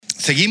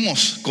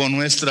Seguimos con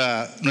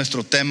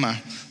nuestro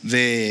tema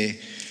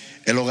de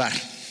el hogar.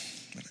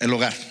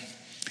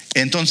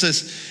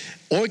 Entonces,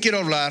 hoy quiero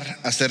hablar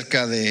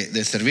acerca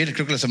de servir.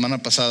 Creo que la semana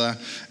pasada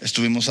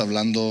estuvimos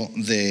hablando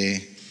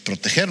de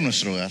proteger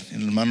nuestro hogar.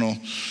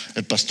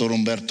 El pastor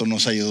Humberto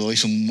nos ayudó,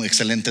 hizo un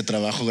excelente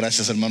trabajo.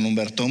 Gracias, hermano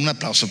Humberto. Un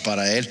aplauso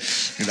para él.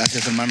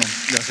 Gracias, hermano.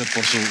 Gracias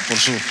por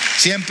su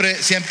siempre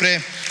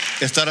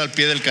estar al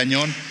pie del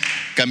cañón.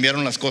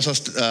 Cambiaron las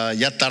cosas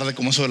ya tarde,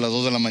 como eso de las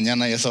 2 de la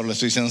mañana, y a esa hora le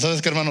estoy diciendo: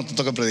 ¿sabes qué, hermano? Te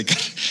toca predicar.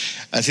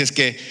 Así es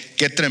que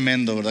qué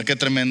tremendo, ¿verdad? Qué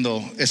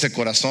tremendo ese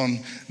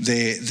corazón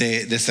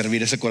de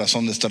servir, ese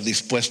corazón de estar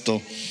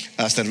dispuesto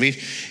a servir.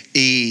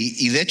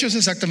 Y de hecho es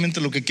exactamente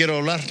lo que quiero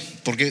hablar,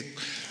 porque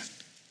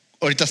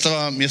ahorita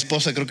estaba mi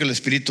esposa, creo que el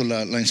Espíritu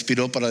la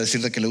inspiró para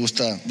decirle que le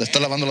está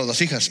lavando las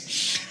vasijas.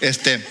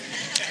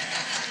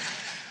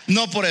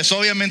 No por eso,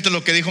 obviamente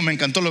lo que dijo, me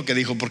encantó lo que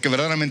dijo, porque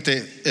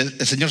verdaderamente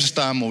el Señor se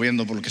estaba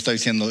moviendo por lo que está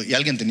diciendo, y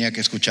alguien tenía que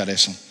escuchar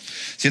eso.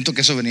 Siento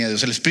que eso venía de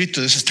Dios. El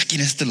Espíritu de Dios está aquí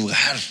en este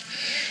lugar.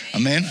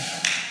 Amén.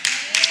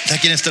 Está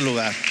aquí en este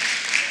lugar.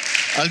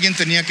 Alguien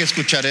tenía que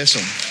escuchar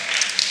eso.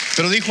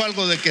 Pero dijo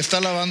algo de que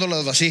está lavando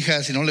las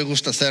vasijas y no le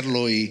gusta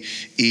hacerlo, y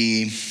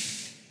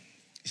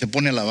se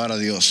pone a alabar a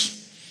Dios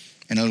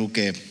en algo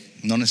que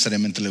no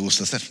necesariamente le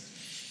gusta hacer.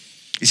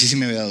 Y sí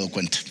me había dado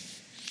cuenta.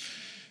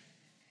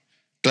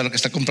 Claro que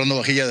está comprando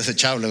vajilla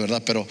desechable,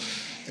 ¿verdad? Pero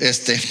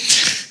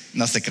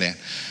no se crea.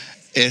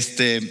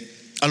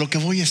 A lo que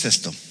voy es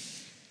esto: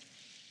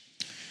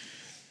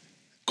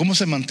 ¿cómo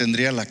se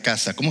mantendría la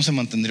casa? ¿Cómo se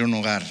mantendría un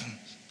hogar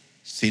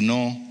si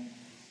no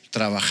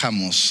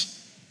trabajamos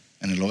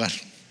en el hogar?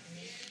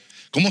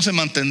 ¿Cómo se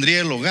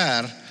mantendría el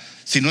hogar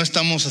si no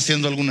estamos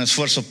haciendo algún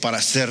esfuerzo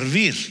para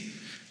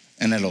servir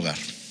en el hogar?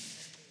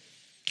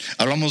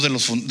 Hablamos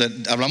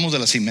de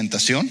la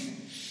cimentación.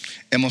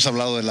 Hemos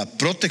hablado de la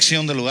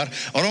protección del hogar.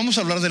 Ahora vamos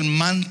a hablar del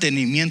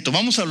mantenimiento.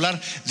 Vamos a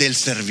hablar del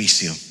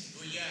servicio.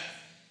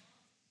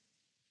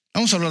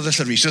 Vamos a hablar del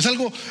servicio. Es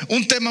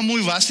un tema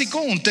muy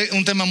básico,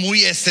 un tema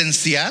muy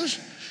esencial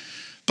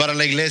para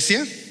la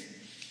iglesia,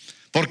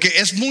 porque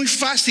es muy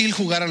fácil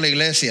jugar a la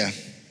iglesia.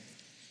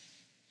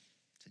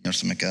 Señor,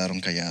 se me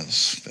quedaron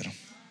callados, pero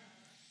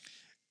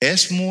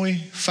es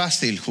muy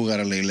fácil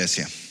jugar a la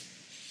iglesia.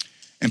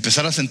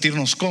 Empezar a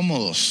sentirnos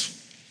cómodos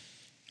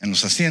en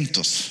los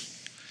asientos,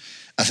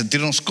 a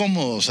sentirnos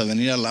cómodos, a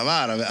venir a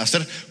alabar, a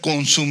ser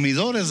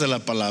consumidores de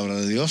la palabra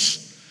de Dios.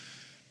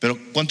 Pero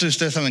 ¿cuántos de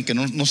ustedes saben que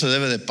no se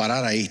debe de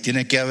parar ahí?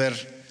 Tiene que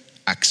haber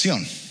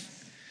acción,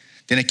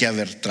 tiene que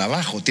haber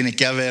trabajo, tiene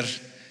que haber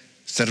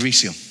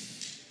servicio.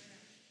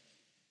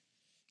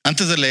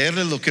 Antes de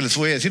leerles lo que les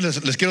voy a decir,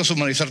 les quiero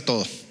sumarizar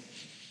todo.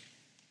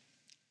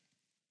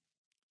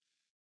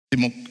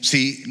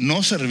 Si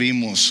no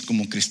servimos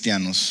como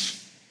cristianos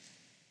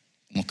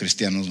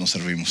no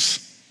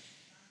servimos.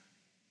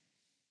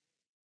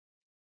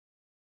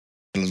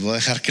 Les voy a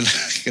dejar que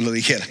lo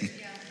dijeran.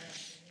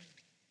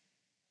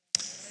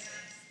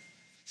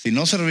 Si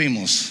no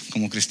servimos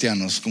como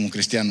cristianos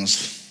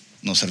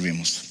no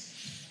servimos.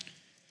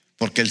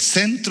 Porque el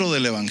centro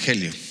del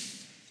evangelio,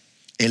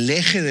 el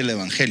eje del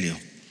evangelio,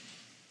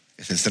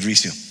 es el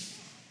servicio.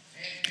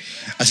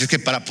 Así es que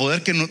para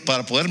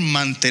poder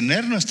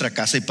mantener nuestra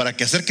casa y para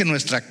hacer que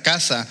nuestra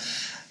casa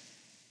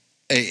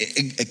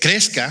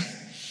crezca,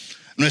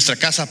 nuestra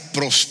casa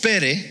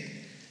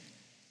prospere,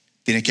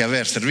 tiene que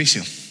haber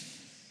servicio.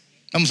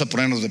 Vamos a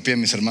ponernos de pie,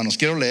 mis hermanos.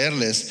 Quiero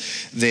leerles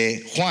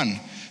de Juan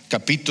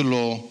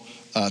capítulo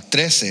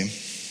 13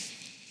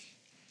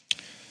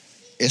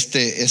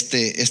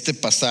 este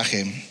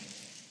pasaje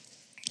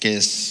que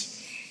es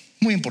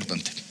muy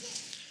importante.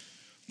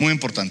 Muy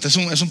importante. Es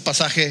un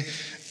pasaje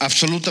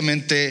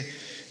absolutamente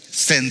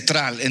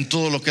central en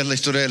todo lo que es la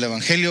historia del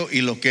evangelio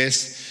y lo que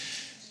es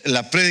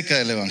la prédica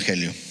del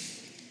evangelio.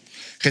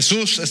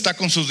 Jesús está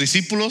con sus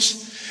discípulos,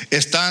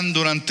 están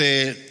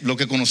durante lo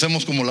que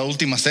conocemos como la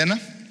última cena.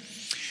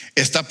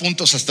 Está a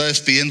punto, se está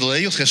despidiendo de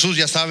ellos. Jesús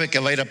ya sabe que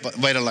va a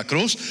ir a la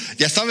cruz,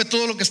 ya sabe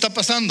todo lo que está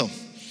pasando,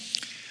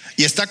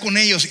 y está con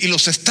ellos y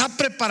los está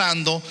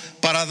preparando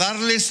para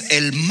darles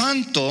el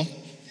manto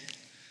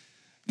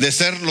de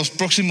ser los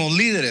próximos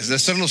líderes, de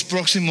ser las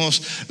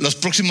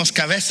próximas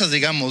cabezas,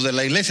 digamos, de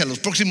la iglesia, los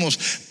próximos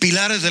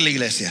pilares de la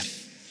iglesia.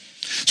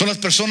 Son las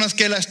personas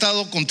que él ha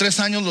estado con 3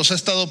 años, los ha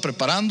estado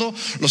preparando,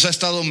 los ha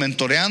estado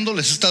mentoreando,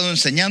 les ha estado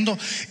enseñando,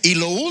 y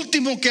lo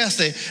último que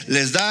hace,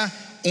 les da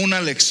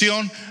una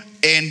lección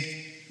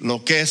en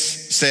lo que es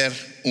ser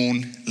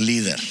un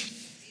líder.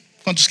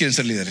 ¿Cuántos quieren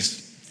ser líderes?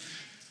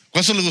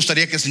 ¿Cuántos les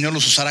gustaría que el Señor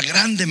los usara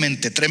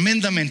grandemente,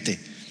 tremendamente?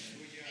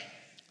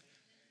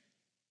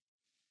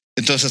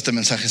 Entonces este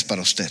mensaje es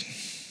para usted.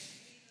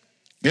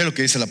 Mira lo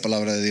que dice la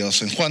palabra de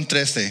Dios en Juan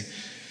 13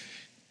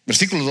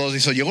 versículo 2.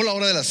 Dice: llegó la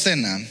hora de la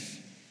cena.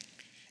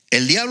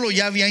 El diablo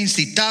ya había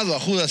incitado a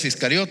Judas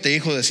Iscariote,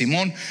 hijo de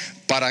Simón,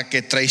 para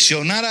que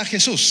traicionara a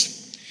Jesús.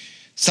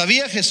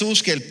 Sabía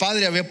Jesús que el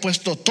Padre había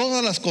puesto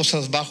todas las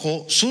cosas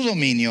bajo su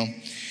dominio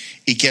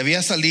y que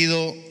había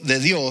salido de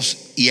Dios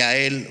y a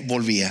él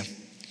volvía.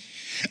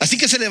 Así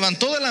que se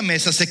levantó de la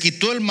mesa, se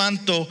quitó el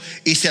manto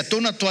y se ató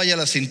una toalla a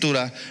la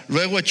cintura.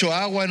 Luego echó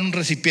agua en un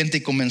recipiente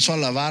y comenzó a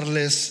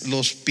lavarles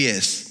los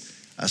pies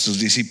a sus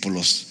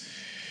discípulos.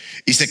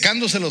 Y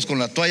secándoselos con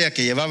la toalla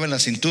que llevaba en la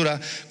cintura,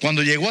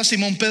 cuando llegó a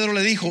Simón, Pedro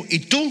le dijo: ¿y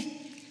tú,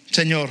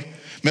 Señor,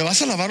 me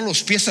vas a lavar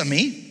los pies a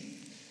mí?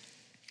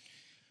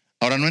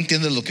 Ahora no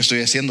entiendes lo que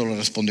estoy haciendo, le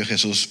respondió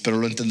Jesús, pero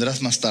lo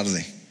entenderás más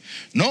tarde.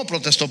 No,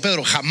 protestó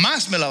Pedro,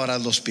 jamás me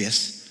lavarás los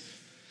pies.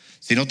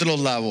 Si no te los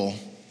lavo,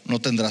 no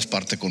tendrás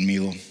parte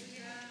conmigo.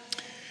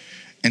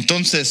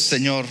 Entonces,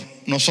 Señor,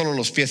 no solo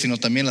los pies, sino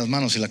también las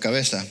manos y la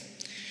cabeza.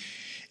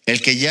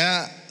 El que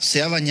ya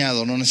se ha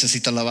bañado no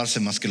necesita lavarse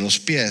más que los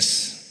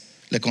pies,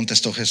 le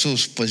contestó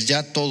Jesús, pues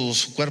ya todo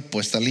su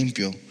cuerpo está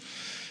limpio.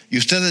 Y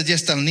ustedes ya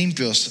están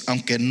limpios,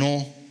 aunque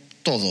no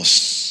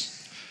todos.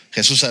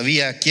 Jesús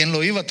sabía quién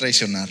lo iba a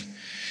traicionar,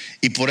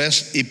 y por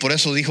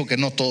eso dijo que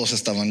no todos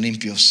estaban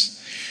limpios.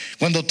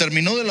 Cuando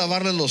terminó de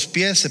lavarles los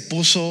pies, se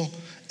puso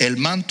el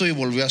manto y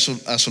volvió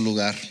a su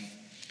lugar.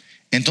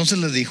 Entonces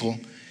les dijo: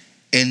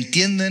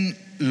 ¿entienden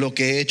lo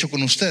que he hecho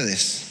con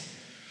ustedes?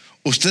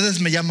 Ustedes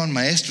me llaman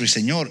maestro y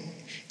señor,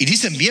 y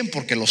dicen bien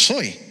porque lo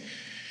soy.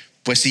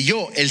 Pues si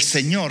yo, el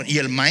Señor y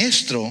el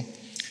Maestro,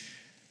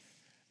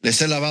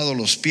 les he lavado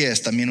los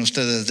pies, también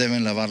ustedes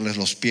deben lavarles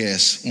los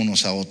pies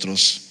unos a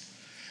otros.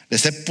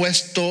 Les he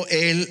puesto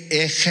el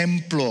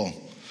ejemplo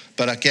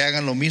para que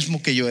hagan lo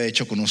mismo que yo he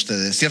hecho con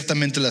ustedes.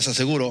 Ciertamente les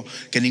aseguro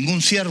que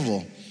ningún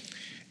siervo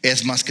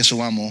es más que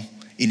su amo,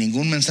 y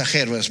ningún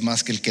mensajero es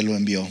más que el que lo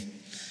envió.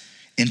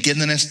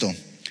 ¿Entienden esto?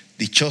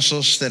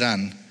 Dichosos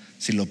serán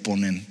si lo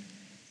ponen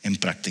en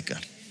práctica.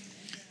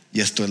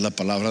 Y esto es la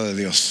palabra de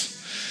Dios.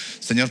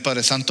 Señor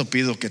Padre Santo,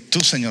 pido que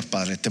tú, Señor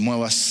Padre, te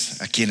muevas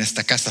aquí en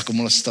esta casa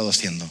como lo has estado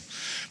haciendo.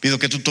 Pido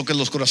que tú toques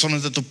los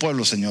corazones de tu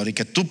pueblo, Señor, y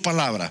que tu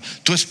palabra,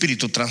 tu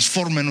espíritu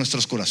transforme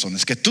nuestros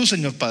corazones. Que tú,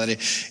 Señor Padre,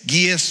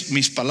 guíes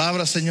mis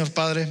palabras, Señor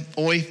Padre,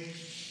 hoy,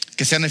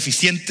 que sean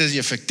eficientes y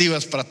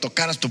efectivas para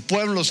tocar a tu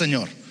pueblo,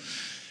 Señor.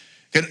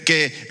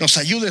 Que nos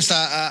ayudes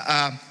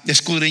a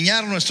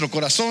escudriñar nuestro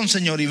corazón,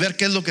 Señor, y ver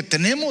qué es lo que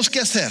tenemos que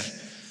hacer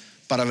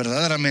para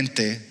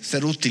verdaderamente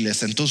ser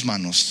útiles en tus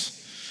manos.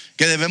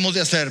 ¿Qué debemos de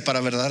hacer para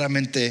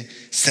verdaderamente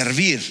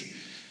servir,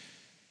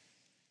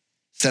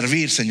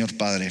 Señor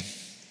Padre,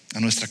 a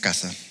nuestra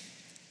casa,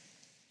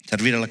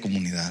 servir a la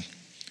comunidad?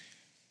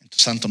 En tu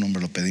santo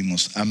nombre lo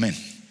pedimos, amén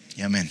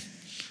y amén.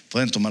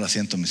 Pueden tomar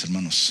asiento, mis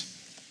hermanos.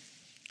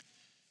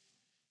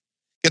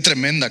 Qué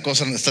tremenda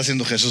cosa está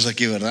haciendo Jesús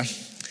aquí, ¿verdad?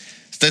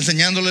 Está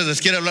enseñándoles,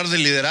 les quiere hablar de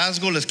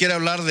liderazgo, les quiere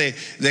hablar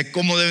de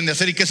cómo deben de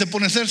hacer. ¿Y qué se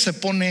pone a hacer? Se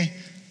pone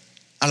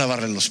a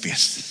lavarles los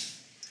pies.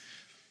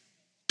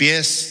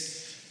 Pies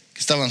que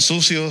estaban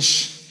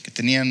sucios, que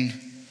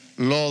tenían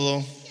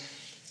lodo,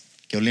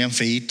 que olían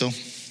feíto,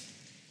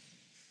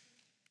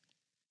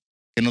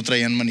 que no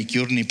traían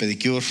manicure ni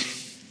pedicure,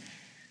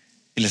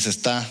 y les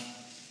está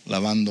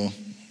lavando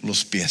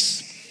los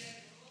pies.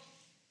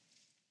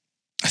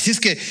 Así es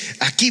que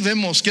aquí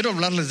vemos, quiero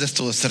hablarles de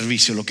esto de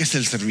servicio, lo que es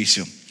el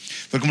servicio.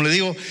 Pero como le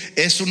digo,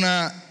 es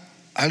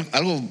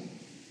algo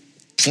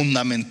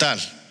fundamental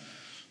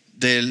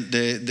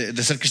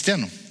de ser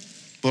cristiano,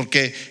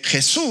 porque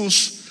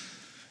Jesús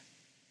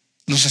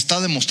nos está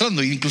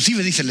demostrando,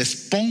 inclusive dice: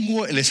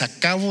 les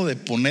acabo de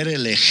poner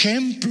el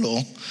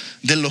ejemplo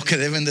de lo que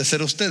deben de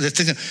ser ustedes.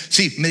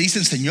 Sí, me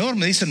dicen Señor,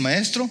 me dicen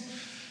Maestro,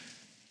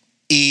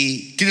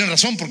 y tienen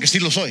razón, porque sí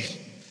lo soy,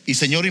 y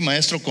Señor y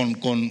Maestro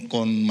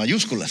con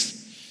mayúsculas.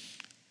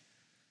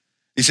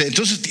 Dice,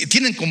 entonces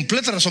tienen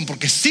completa razón,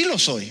 porque sí lo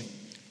soy,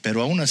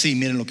 pero aún así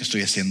miren lo que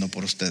estoy haciendo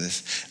por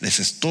ustedes. Les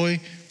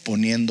estoy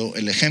poniendo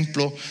el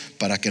ejemplo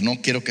para que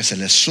no quiero que se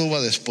les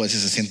suba después y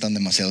se sientan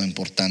demasiado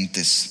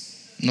importantes.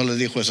 No les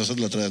dijo eso, esa es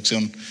la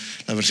traducción,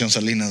 la versión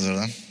Salinas,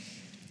 ¿verdad?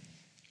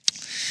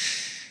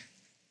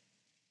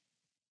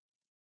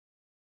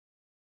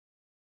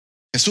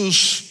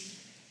 Jesús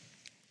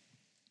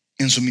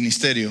en su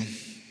ministerio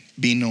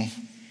vino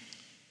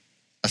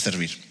a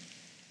servir.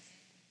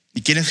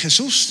 ¿Y quién es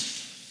Jesús?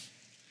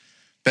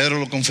 Pedro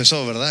lo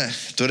confesó, ¿verdad?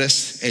 Tú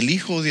eres el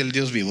Hijo del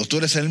Dios vivo, tú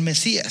eres el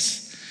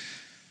Mesías,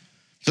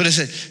 tú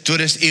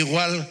eres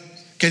igual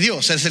que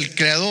Dios, eres el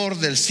creador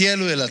del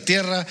cielo y de la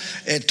tierra.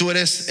 Tú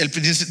eres,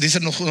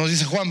 nos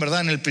dice Juan,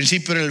 ¿verdad? En el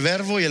principio era el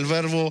verbo, y el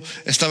verbo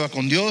estaba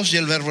con Dios, y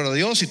el verbo era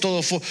Dios, y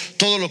todo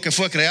lo que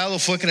fue creado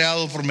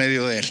por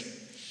medio de él.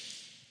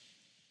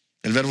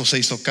 El verbo se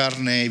hizo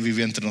carne y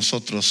vivió entre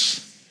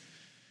nosotros.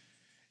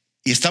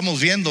 Y estamos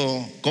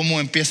viendo cómo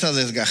empieza a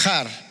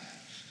desgajar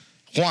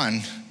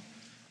Juan.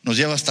 Nos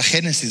lleva hasta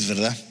Génesis,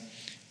 ¿verdad?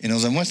 Y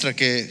nos demuestra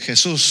que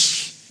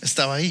Jesús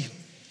estaba ahí.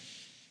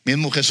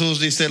 Mismo Jesús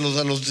dice a los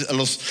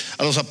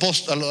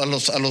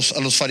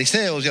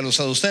fariseos y a los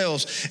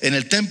saduceos en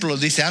el templo,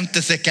 dice: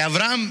 antes de que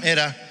Abraham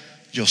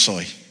era, yo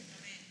soy.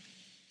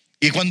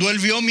 Y cuando él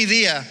vio mi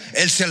día,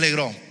 él se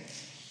alegró.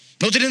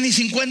 No tiene ni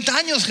 50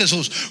 años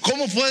Jesús.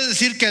 ¿Cómo puede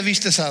decir que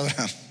viste a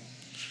Abraham?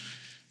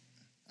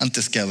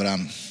 Antes que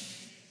Abraham,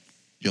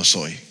 yo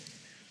soy.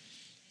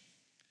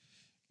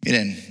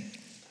 Miren,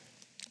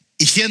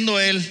 y siendo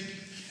él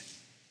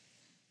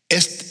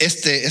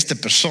esta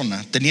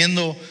persona,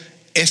 teniendo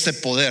ese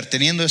poder,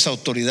 teniendo esa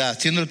autoridad,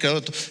 siendo el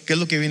creador, ¿qué es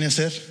lo que viene a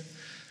hacer?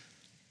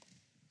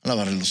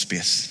 Lavarle los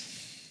pies.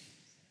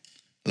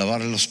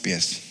 Lavarle los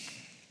pies.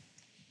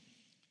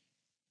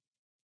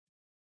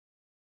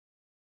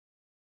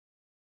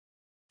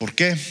 ¿Por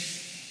qué?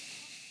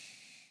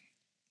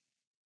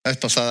 La vez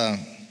pasada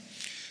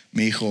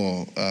mi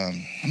hijo,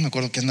 no me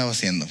acuerdo qué andaba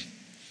haciendo,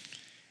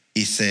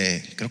 y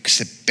creo que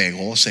se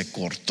pegó, se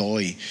cortó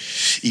y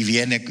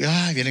viene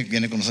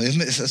con nosotros.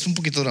 Es un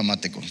poquito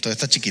dramático, todavía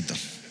está chiquito,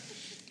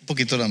 un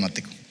poquito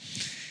dramático.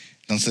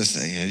 Entonces,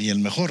 y el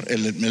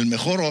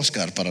mejor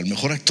Oscar para el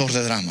mejor actor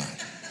de drama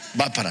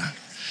va para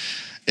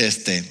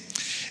es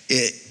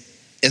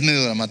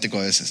medio dramático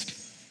a veces,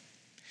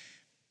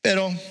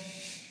 pero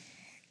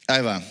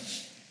ahí va.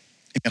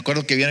 Y me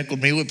acuerdo que viene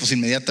conmigo y pues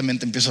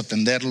inmediatamente empiezo a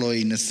atenderlo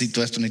y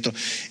necesito esto,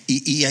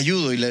 y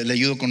ayudo, y le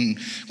ayudo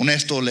con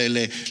esto,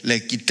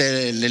 le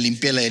quité, le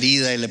limpié la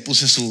herida y le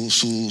puse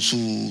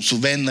su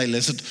venda y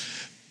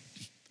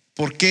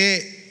 ¿por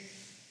qué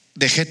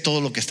dejé todo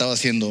lo que estaba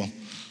haciendo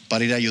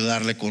para ir a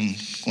ayudarle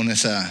con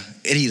esa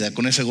herida,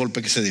 con ese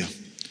golpe que se dio?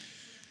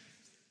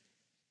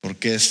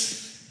 Porque es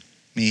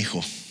mi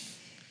hijo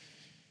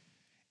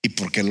y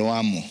porque lo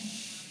amo.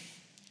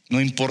 No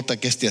importa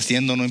qué esté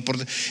haciendo, no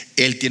importa,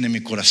 Él tiene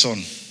mi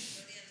corazón.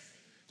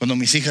 Cuando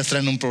mis hijas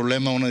traen un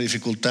problema, una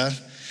dificultad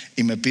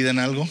y me piden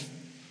algo,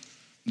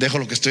 dejo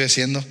lo que estoy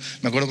haciendo.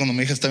 Me acuerdo cuando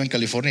mi hija estaba en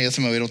California, ya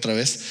se me va a ir otra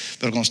vez,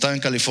 pero cuando estaba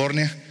en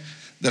California,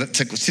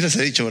 sí les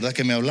he dicho, ¿verdad?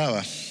 Que me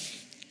hablaba.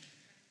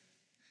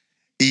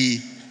 Y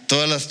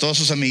todas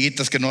sus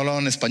amiguitas que no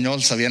hablaban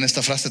español sabían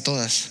esta frase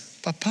todas: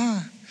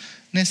 papá,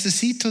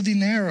 necesito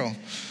dinero.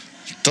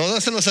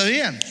 Todas se lo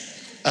sabían.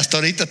 Hasta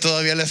ahorita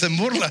todavía le hacen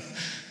burla.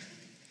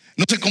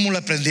 No sé cómo lo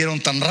aprendieron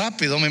tan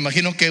rápido. Me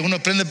imagino que uno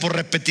aprende por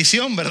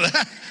repetición,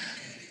 ¿verdad?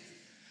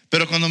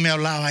 Pero cuando me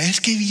hablaba, es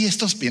que vi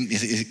estos,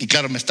 y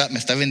claro, me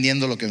está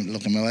vendiendo lo que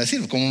me va a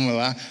decir, cómo me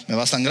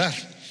va a sangrar.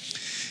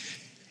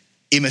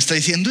 Y me está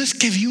diciendo, es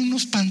que vi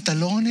unos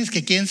pantalones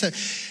que quién sabe.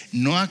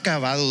 No ha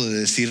acabado de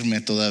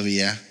decirme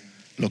todavía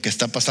lo que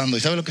está pasando.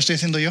 ¿Y sabe lo que estoy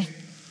haciendo yo?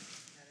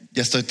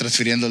 Ya estoy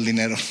transfiriendo el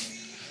dinero.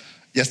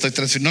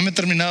 No me he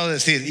terminado de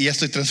decir y ya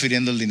estoy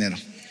transfiriendo el dinero.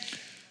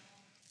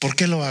 ¿Por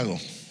qué lo hago?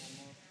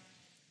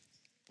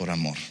 Por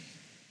amor,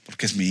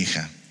 porque es mi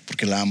hija,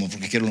 porque la amo,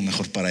 porque quiero lo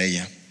mejor para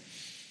ella.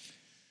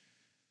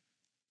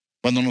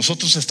 Cuando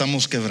nosotros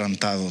estamos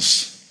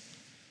quebrantados,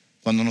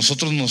 cuando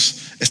nosotros nos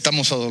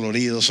estamos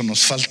adoloridos o nos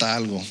falta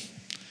algo,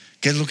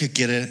 ¿qué es lo que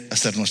quiere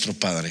hacer nuestro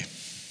Padre?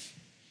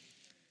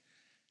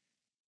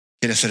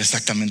 Quiere hacer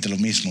exactamente lo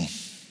mismo.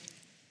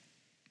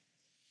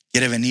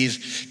 Quiere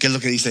venir, ¿qué es lo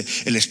que dice?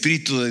 El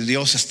Espíritu de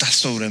Dios está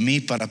sobre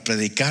mí para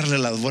predicarle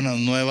las buenas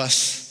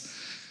nuevas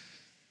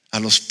a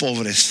los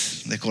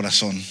pobres de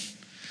corazón,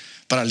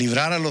 para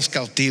librar a los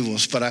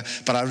cautivos, para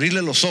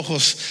abrirle los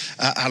ojos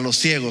a los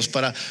ciegos,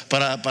 para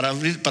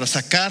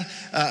sacar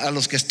a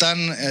los que están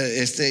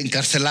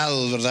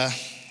encarcelados, ¿verdad?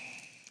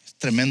 Es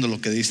tremendo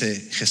lo que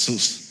dice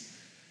Jesús.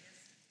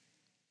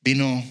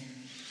 Vino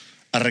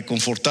a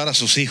reconfortar a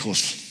sus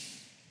hijos.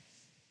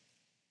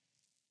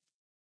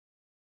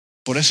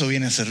 Por eso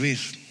viene a servir.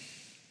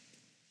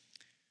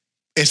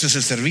 Ese es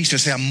el servicio,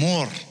 ese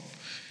amor.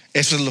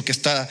 Eso es lo que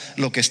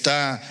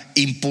está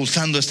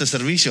impulsando este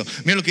servicio.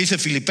 Mira lo que dice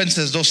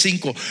Filipenses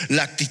 2:5.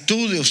 La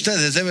actitud de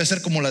ustedes debe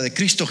ser como la de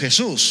Cristo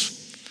Jesús.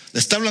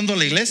 Le está hablando a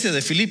la iglesia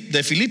de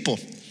Filipo.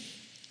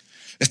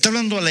 Le está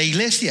hablando a la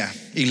iglesia.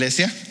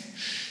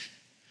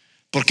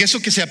 Porque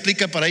eso que se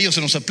aplica para ellos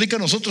se nos aplica a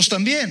nosotros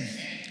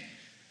también.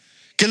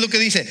 ¿Qué es lo que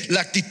dice?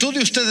 La actitud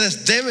de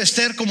ustedes debe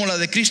ser como la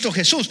de Cristo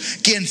Jesús,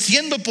 quien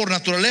siendo por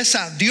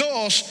naturaleza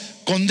Dios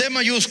con D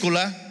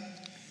mayúscula,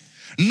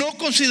 no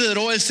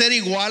consideró el ser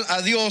igual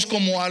a Dios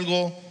como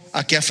algo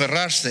a que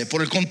aferrarse.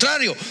 Por el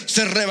contrario,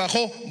 se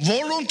rebajó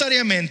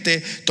voluntariamente,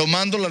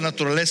 tomando la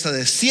naturaleza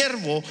de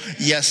siervo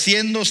y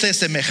haciéndose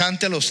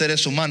semejante a los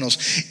seres humanos.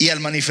 Y al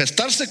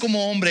manifestarse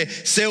como hombre,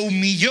 se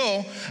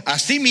humilló a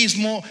sí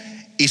mismo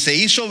y se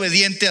hizo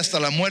obediente hasta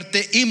la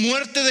muerte y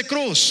muerte de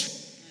cruz.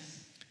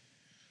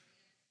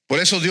 Por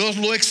eso Dios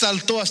lo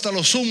exaltó hasta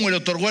lo sumo y le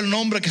otorgó el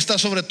nombre que está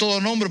sobre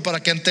todo nombre,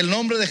 para que ante el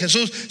nombre de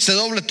Jesús se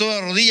doble toda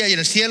rodilla, y en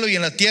el cielo y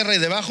en la tierra y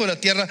debajo de la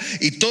tierra,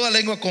 y toda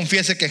lengua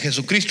confiese que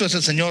Jesucristo es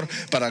el Señor,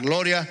 para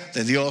gloria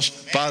de Dios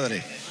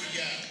Padre.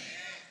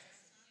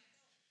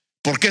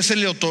 ¿Por qué se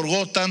le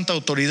otorgó tanta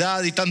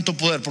autoridad y tanto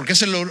poder? ¿Por qué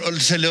se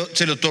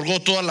le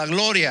otorgó toda la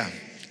gloria,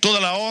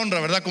 toda la honra,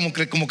 verdad?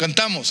 Como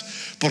cantamos.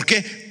 ¿Por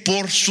qué?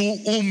 Por su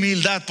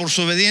humildad, por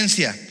su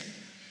obediencia.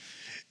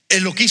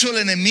 En lo que hizo el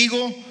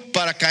enemigo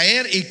para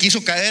caer, y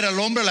quiso caer al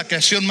hombre, la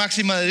creación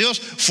máxima de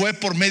Dios, fue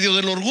por medio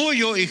del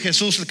orgullo. Y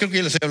Jesús, creo que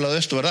ya les he hablado de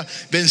esto, ¿verdad?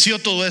 Venció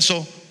todo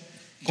eso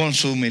con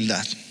su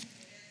humildad.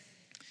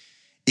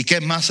 ¿Y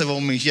qué más se va a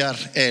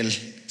humillar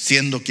Él,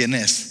 siendo quien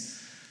es,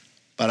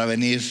 para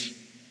venir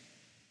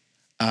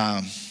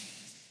a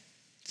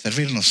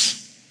servirnos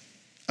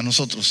a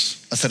nosotros,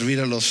 a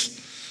servir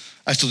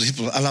a estos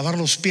discípulos, a lavar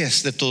los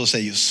pies de todos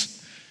ellos?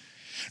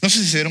 No sé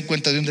si se dieron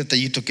cuenta de un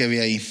detallito que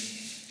había ahí.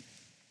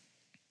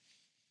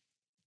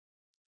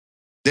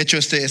 De hecho,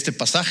 este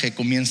pasaje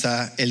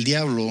comienza, el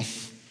diablo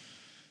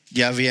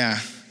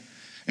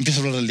empieza a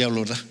hablar del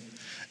diablo, ¿verdad?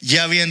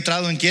 Ya había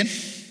entrado ¿en quién?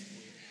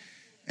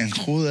 En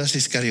Judas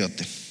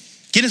Iscariote.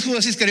 ¿Quién es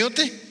Judas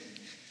Iscariote?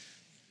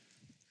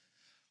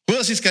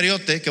 Judas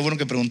Iscariote, qué bueno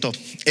que preguntó,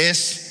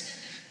 es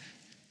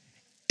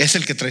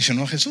el que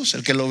traicionó a Jesús,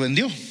 el que lo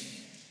vendió.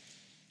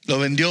 Lo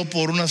vendió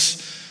por unas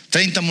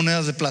 30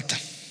 monedas de plata.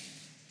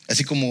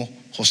 Así como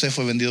José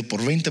fue vendido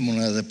por 20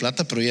 monedas de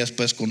plata, pero ya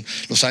después con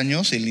los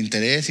años y el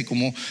interés y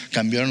cómo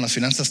cambiaron las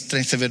finanzas,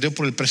 se vendió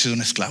por el precio de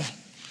un esclavo.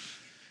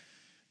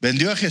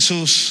 Vendió a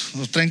Jesús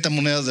los 30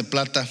 monedas de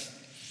plata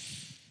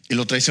y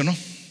lo traicionó.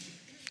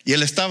 Y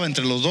él estaba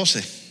entre los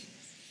 12.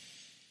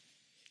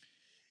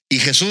 Y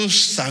Jesús,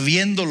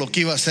 sabiendo lo que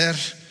iba a hacer,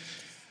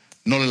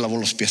 no le lavó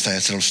los pies a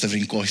él, se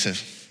brincó y se...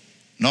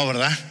 No,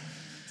 ¿verdad?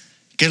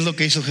 ¿Qué es lo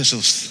que hizo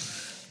Jesús?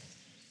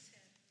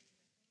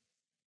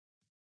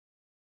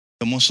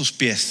 Tomó sus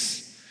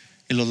pies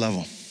y los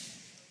lavó.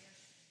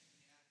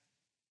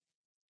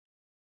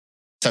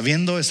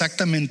 Sabiendo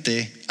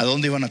exactamente a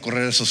dónde iban a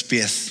correr esos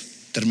pies,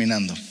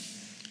 terminando.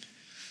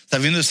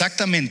 Sabiendo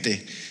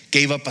exactamente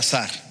qué iba a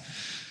pasar.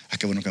 Ah,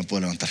 qué bueno que me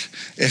puedo levantar.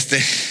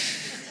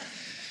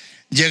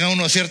 Llega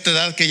uno a cierta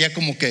edad que ya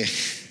como que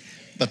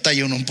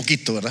batalla uno un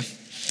poquito, ¿verdad?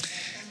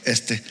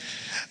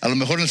 A lo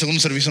mejor en el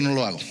segundo servicio no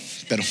lo hago,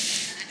 pero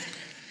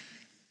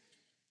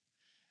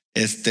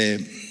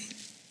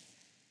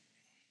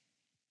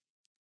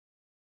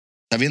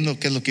sabiendo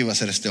qué es lo que iba a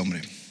hacer este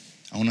hombre,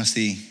 aún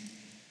así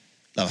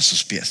lava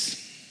sus pies.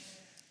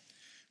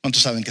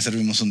 ¿Cuántos saben que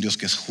servimos a un Dios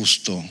que es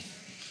justo,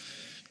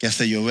 que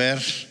hace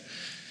llover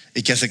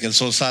y que hace que el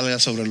sol salga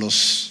sobre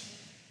los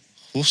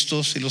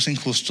justos y los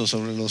injustos,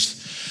 sobre los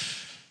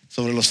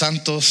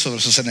santos,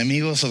 sobre sus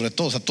enemigos, sobre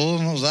todos? A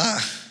todos nos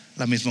da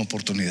la misma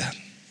oportunidad.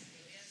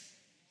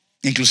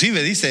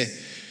 Inclusive dice,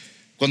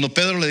 cuando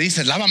Pedro le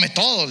dice, lávame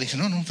todo, le dice,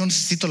 no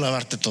necesito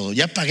lavarte todo.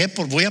 Ya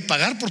voy a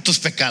pagar por tus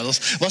pecados.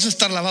 Vas a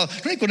estar lavado.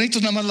 No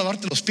necesitas nada más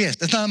lavarte los pies.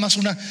 Es nada más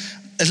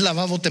es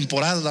lavado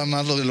temporal, nada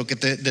más de lo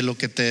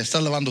que te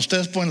estás lavando.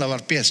 Ustedes pueden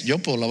lavar pies, yo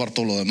puedo lavar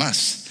todo lo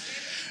demás.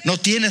 No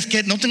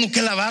tengo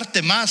que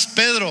lavarte más,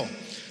 Pedro.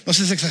 No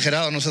seas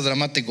exagerado, no seas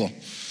dramático.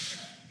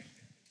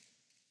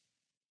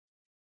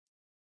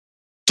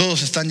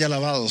 Todos están ya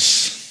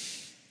lavados.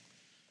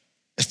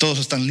 Todos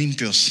están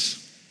limpios.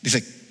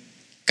 Dice,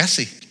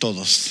 casi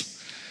todos.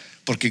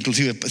 Porque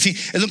inclusive, sí,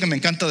 es lo que me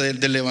encanta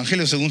del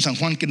Evangelio según San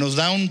Juan, que nos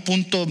da un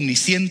punto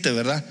omnisciente,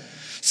 ¿verdad?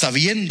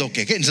 Sabiendo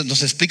que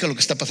nos explica lo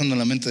que está pasando en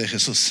la mente de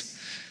Jesús.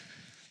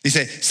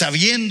 Dice,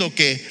 sabiendo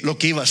que lo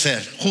que iba a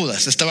hacer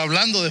Judas, estaba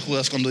hablando de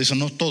Judas cuando dice,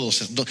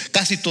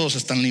 casi todos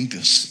están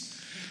limpios,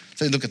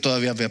 sabiendo que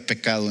todavía había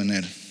pecado en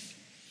él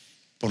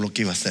por lo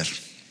que iba a hacer.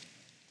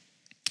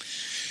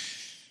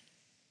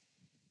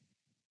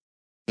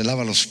 Le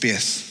lava los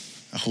pies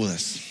a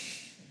Judas.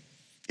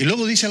 Y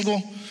luego dice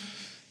algo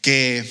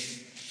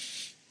que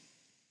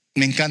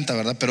me encanta,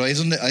 ¿verdad? Pero ahí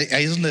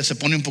es donde se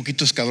pone un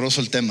poquito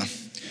escabroso el tema.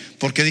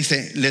 Porque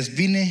dice,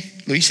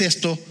 lo hice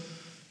esto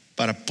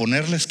para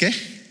ponerles ¿qué?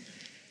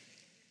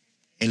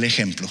 El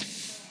ejemplo.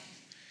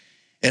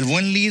 El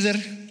buen líder,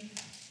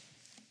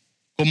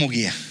 ¿cómo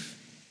guía?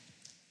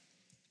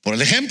 Por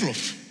el ejemplo,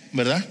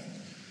 ¿verdad?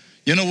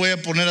 Yo no voy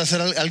a poner a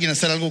alguien a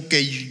hacer algo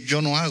que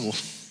yo no hago,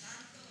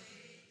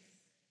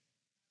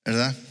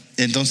 ¿verdad?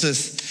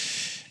 Entonces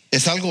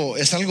es algo.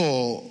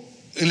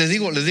 Les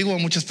digo a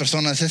muchas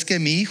personas, es que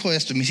mi hijo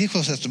esto, mis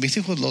hijos esto, mis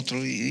hijos lo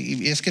otro,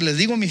 y es que les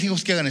digo a mis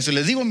hijos que hagan esto,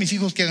 les digo a mis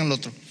hijos que hagan lo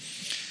otro.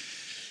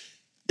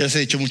 Ya les he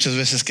dicho muchas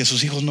veces que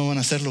sus hijos no van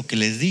a hacer lo que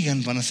les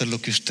digan, van a hacer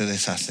lo que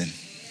ustedes hacen,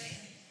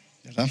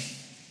 ¿verdad?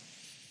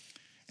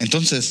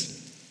 Entonces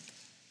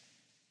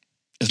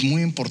es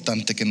muy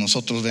importante que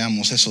nosotros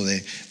veamos eso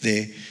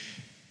de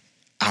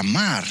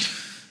amar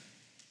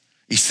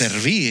y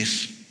servir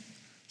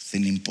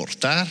sin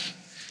importar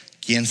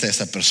quién sea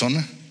esa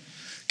persona,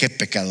 qué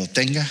pecado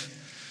tenga,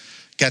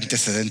 qué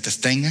antecedentes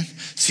tengan,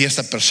 si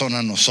esa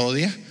persona nos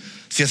odia,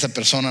 si esa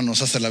persona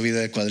nos hace la vida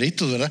de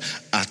cuadritos, ¿verdad?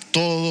 A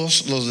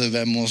todos los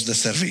debemos de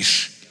servir.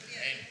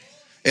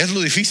 Es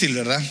lo difícil,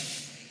 ¿verdad?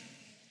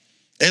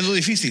 Es lo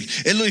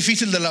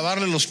difícil de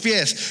lavarle los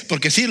pies,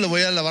 porque sí, le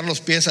voy a lavar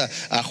los pies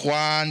a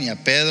Juan y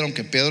a Pedro,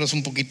 aunque Pedro es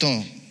un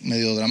poquito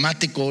medio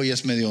dramático y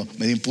es medio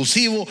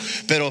impulsivo,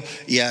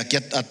 y aquí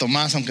a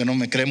Tomás, aunque no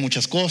me cree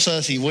muchas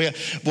cosas, y voy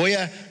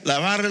a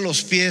lavarle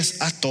los pies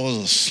a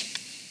todos.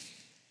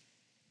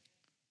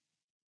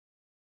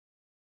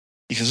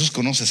 Y Jesús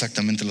conoce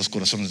exactamente los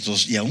corazones de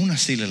todos, y aún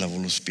así le lavó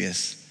los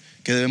pies.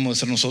 ¿Qué debemos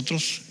hacer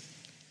nosotros?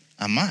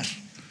 Amar,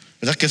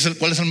 ¿verdad?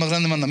 ¿Cuál es el más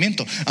grande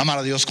mandamiento? Amar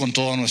a Dios con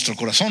todo nuestro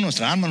corazón,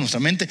 nuestra alma, nuestra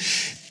mente.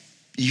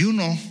 Y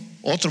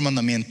otro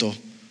mandamiento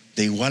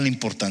de igual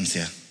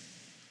importancia: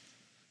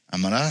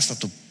 amarás a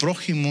tu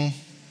prójimo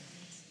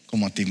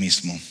como a ti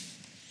mismo.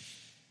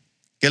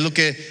 ¿Qué es lo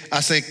que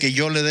hace que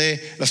yo le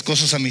dé las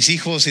cosas a mis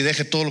hijos y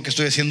deje todo lo que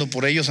estoy haciendo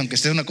por ellos, aunque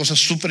esté una cosa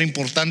súper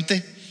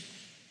importante?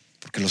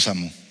 Porque los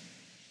amo.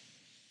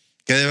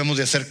 ¿Qué debemos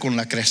de hacer con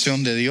la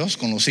creación de Dios,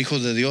 con los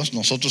hijos de Dios,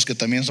 nosotros que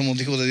también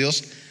somos hijos de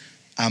Dios?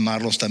 a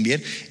amarlos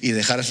también y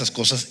dejar esas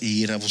cosas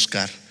y ir a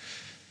buscar,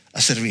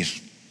 a servir,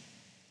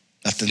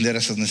 a atender a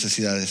esas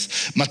necesidades.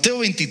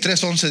 Mateo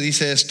 23:11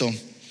 dice esto: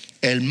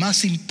 el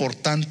más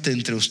importante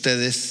entre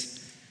ustedes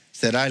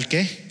será el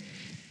 ¿qué?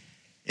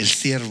 El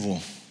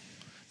siervo.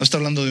 No está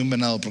hablando de un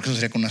venado, porque eso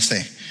sería con una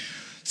C.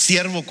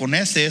 Siervo con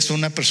S es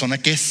una persona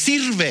que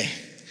sirve,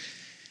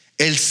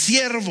 el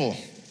siervo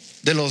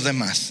de los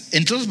demás.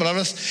 En otras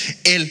palabras,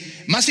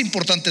 el más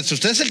importante de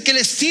ustedes es el que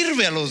les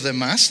sirve a los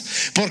demás,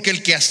 porque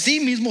el que a sí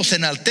mismo se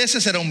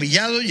enaltece será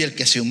humillado, y el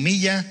que se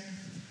humilla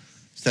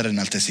será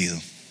enaltecido.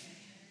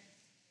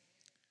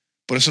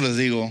 Por eso les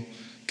digo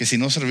que si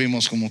no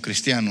servimos como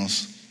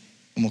cristianos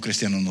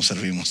no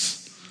servimos.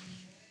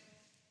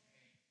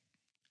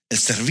 El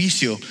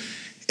servicio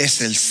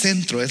es el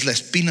centro, es la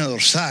espina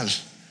dorsal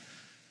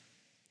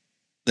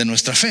de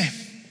nuestra fe.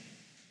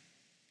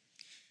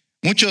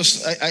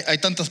 Hay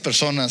tantas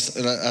personas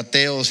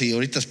ateos, y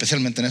ahorita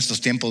especialmente en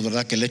estos tiempos,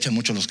 ¿verdad?, que le echan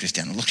mucho a los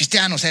cristianos. Los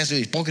cristianos,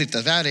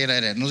 hipócritas,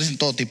 nos dicen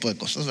todo tipo de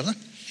cosas, ¿verdad?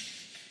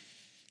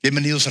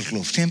 Bienvenidos al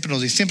club. Siempre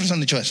nos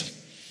han dicho eso.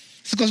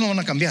 Estas cosas no van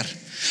a cambiar.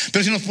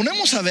 Pero si nos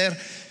ponemos a ver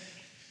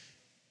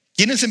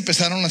quiénes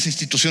empezaron las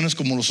instituciones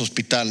como los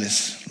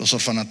hospitales, los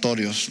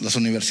orfanatorios, las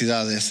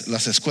universidades,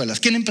 las escuelas,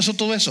 ¿quién empezó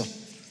todo eso?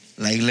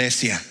 La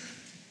iglesia.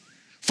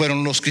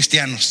 Fueron los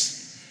cristianos.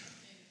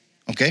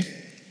 ¿Ok?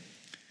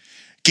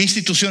 ¿Qué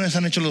instituciones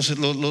han hecho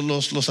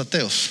los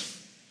ateos?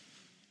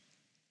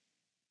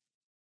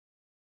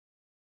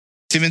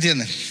 ¿Sí me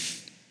entienden?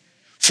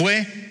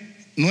 Fue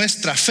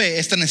nuestra fe,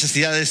 esta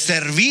necesidad de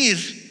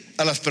servir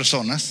a las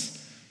personas,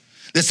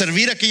 de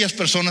servir a aquellas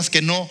personas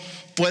que no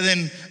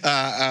pueden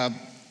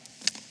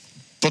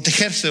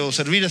protegerse o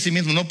servir a sí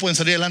mismos, no pueden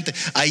salir adelante.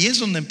 Ahí es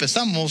donde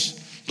empezamos,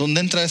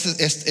 donde entra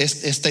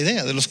esta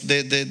idea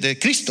de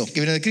Cristo, que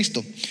viene de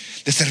Cristo,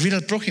 de servir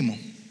al prójimo.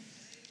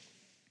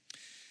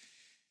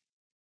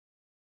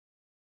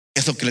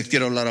 Es lo que les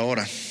quiero hablar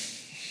ahora.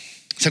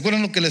 ¿Se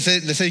acuerdan lo que les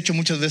he dicho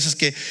muchas veces?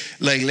 Que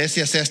la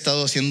iglesia se ha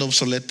estado haciendo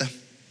obsoleta.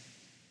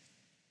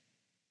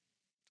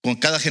 Con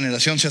cada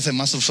generación se hace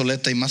más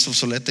obsoleta y más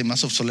obsoleta y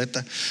más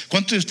obsoleta.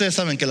 ¿Cuántos de ustedes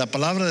saben que la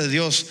palabra de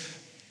Dios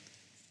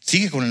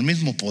sigue con el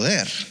mismo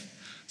poder,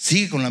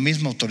 sigue con la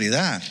misma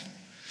autoridad,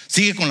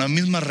 sigue con la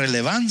misma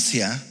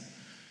relevancia?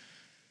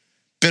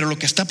 Pero lo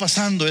que está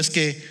pasando es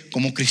que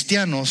como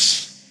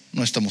cristianos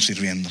no estamos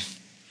sirviendo.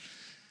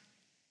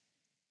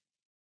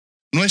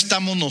 No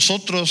estamos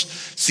nosotros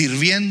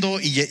sirviendo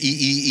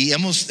y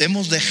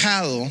hemos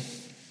dejado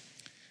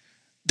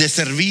de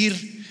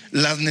servir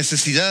las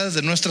necesidades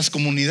de nuestras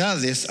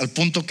comunidades, al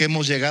punto que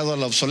hemos llegado a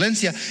la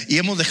obsolencia y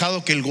hemos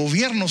dejado que el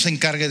gobierno se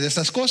encargue de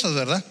esas cosas,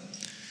 ¿verdad?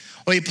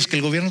 Oye, pues que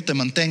el gobierno te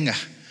mantenga.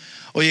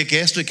 Oye, que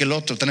esto y que el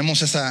otro.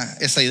 Tenemos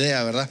esa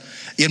idea, ¿verdad?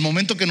 Y el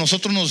momento que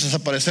nosotros nos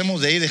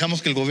desaparecemos de ahí,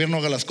 dejamos que el gobierno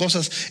haga las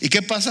cosas. ¿Y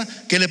qué pasa?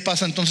 ¿Qué le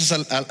pasa entonces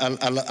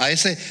a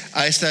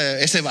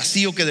ese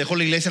vacío que dejó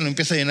la iglesia? Lo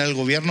empieza a llenar el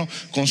gobierno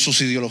con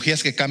sus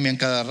ideologías que cambian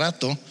cada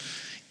rato.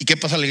 ¿Y qué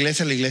pasa a la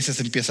iglesia? La iglesia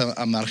se empieza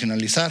a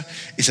marginalizar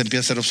y se empieza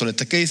a hacer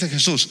obsoleta. ¿Qué dice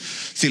Jesús?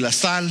 Si la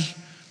sal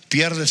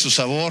pierde su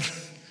sabor,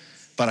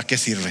 ¿para qué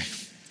sirve?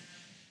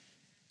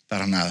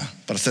 Para nada,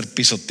 para ser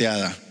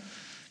pisoteada.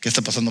 ¿Qué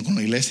está pasando con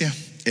la iglesia?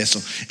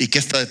 Eso. ¿Y qué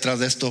está detrás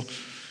de esto?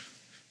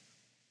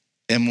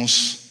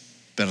 Hemos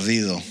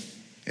perdido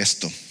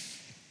esto.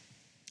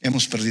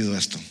 Hemos perdido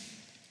esto.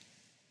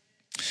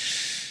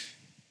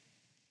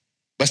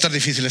 Va a estar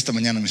difícil esta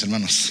mañana, mis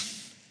hermanos,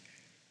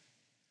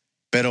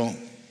 pero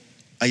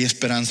hay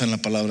esperanza en la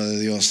palabra de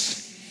Dios.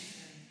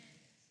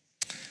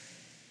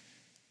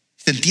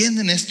 ¿Se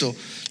entienden esto?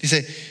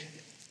 Dice,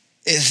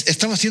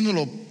 estaba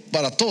haciéndolo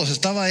para todos.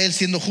 Estaba él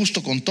siendo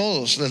justo con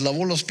todos. Les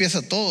lavó los pies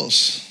a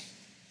todos.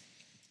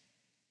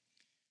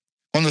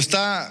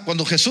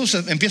 Cuando Jesús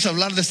empieza a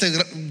hablar de este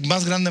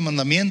más grande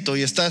mandamiento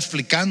y está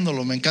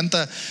explicándolo, me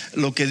encanta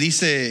lo que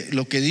dice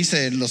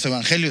los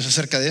evangelios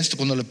acerca de esto.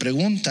 Cuando le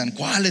preguntan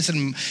cuál es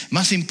el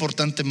más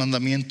importante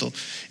mandamiento,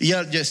 y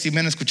ya si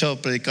me han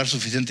escuchado predicar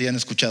suficiente, ya han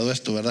escuchado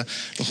esto, ¿verdad?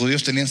 Los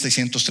judíos tenían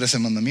 613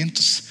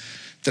 mandamientos.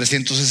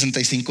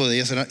 365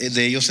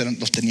 de ellos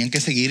los tenían que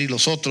seguir, y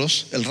los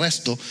otros, el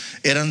resto,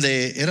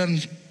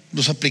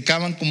 los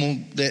aplicaban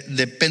como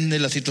depende de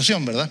la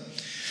situación, ¿verdad?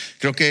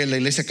 Creo que la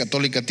iglesia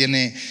católica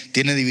tiene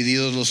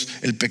divididos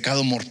el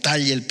pecado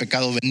mortal y el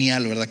pecado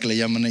venial, ¿verdad? Que le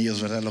llaman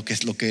ellos, ¿verdad? Lo que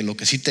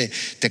sí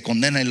te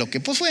condena, y lo que,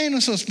 pues bueno,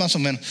 eso es más o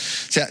menos.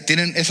 O sea,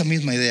 tienen esa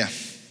misma idea.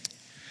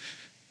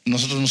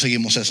 Nosotros no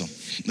seguimos eso.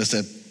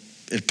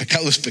 El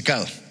pecado es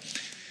pecado.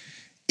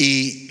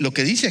 Y lo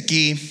que dice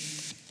aquí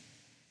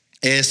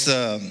es,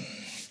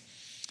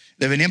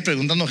 le venían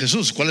preguntando a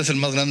Jesús cuál es el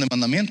más grande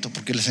mandamiento,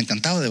 porque les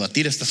encantaba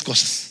debatir estas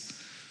cosas.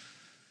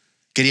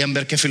 Querían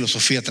ver qué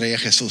filosofía traía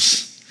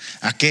Jesús.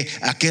 ¿A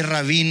qué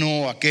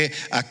rabino, a qué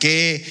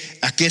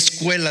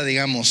escuela,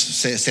 digamos,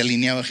 se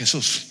alineaba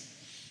Jesús?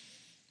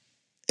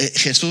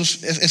 Jesús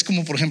es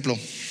como, por ejemplo,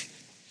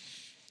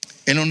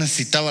 él no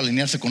necesitaba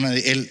alinearse con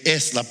nadie. Él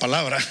es la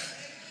palabra.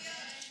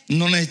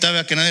 No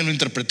necesitaba que nadie lo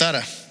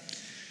interpretara.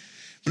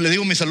 Le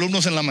digo a mis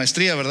alumnos en la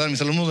maestría, ¿verdad?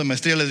 Mis alumnos de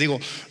maestría les digo,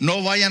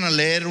 no vayan a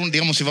leer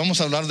digamos, si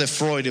vamos a hablar de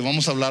Freud y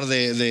vamos a hablar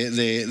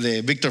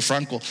de Viktor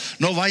Frankl,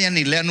 no vayan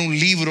y lean un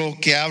libro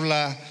que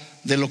habla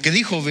de lo que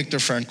dijo Viktor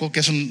Frankl,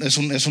 que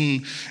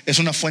es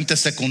una fuente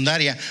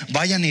secundaria.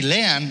 Vayan y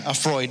lean a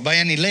Freud,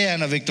 vayan y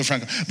lean a Viktor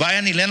Frankl,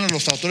 vayan y lean a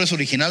los autores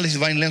originales y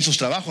vayan y lean sus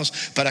trabajos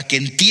para que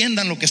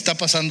entiendan lo que está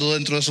pasando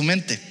dentro de su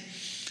mente.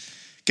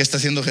 ¿Qué está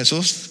haciendo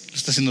Jesús?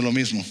 Está haciendo lo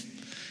mismo.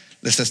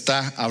 Les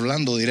está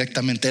hablando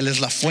directamente. Él es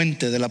la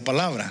fuente de la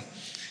palabra.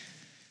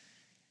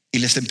 Y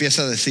les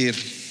empieza a decir,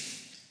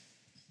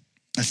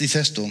 así es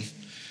esto.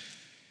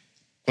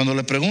 Cuando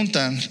le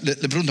preguntan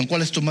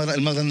 ¿cuál es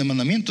el más grande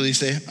mandamiento?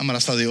 Dice,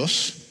 amarás a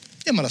Dios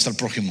y amarás al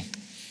prójimo.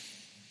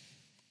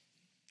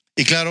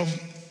 Y claro,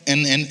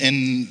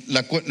 en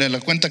la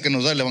cuenta que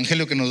nos da, el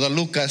evangelio que nos da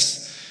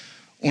Lucas,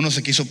 uno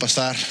se quiso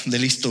pasar de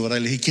listo, ¿verdad?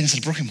 Y le dije, ¿quién es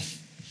el prójimo?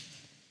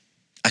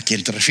 ¿A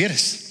quién te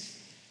refieres?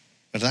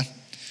 ¿Verdad?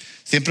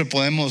 Siempre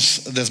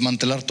podemos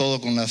desmantelar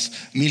todo con las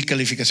 1000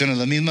 calificaciones,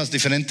 las mismas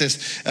diferentes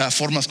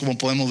formas como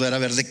podemos ver, a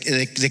ver,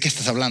 de qué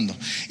estás hablando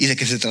y de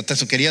qué se trata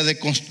eso. Quería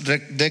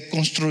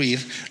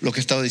deconstruir lo que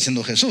estaba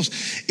diciendo Jesús.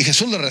 Y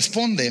Jesús le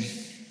responde,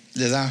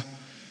 le da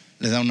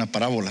una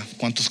parábola.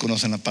 ¿Cuántos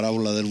conocen la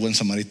parábola del buen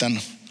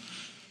samaritano?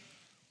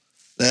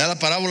 Le da la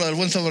parábola del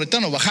buen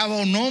samaritano. Bajaba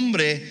un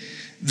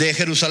hombre de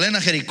Jerusalén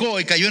a Jericó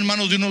y cayó en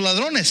manos de unos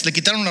ladrones. Le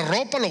quitaron la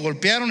ropa, lo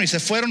golpearon y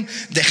se fueron,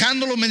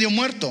 dejándolo medio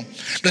muerto.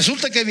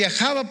 Resulta que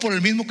viajaba por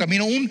el mismo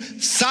camino un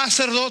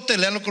sacerdote.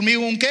 Léanlo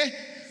conmigo, ¿un qué?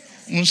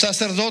 Un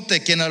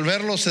sacerdote, quien al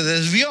verlo se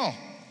desvió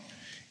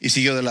y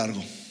siguió de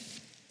largo.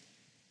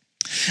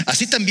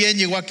 Así también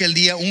llegó aquel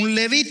día un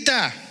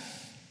levita.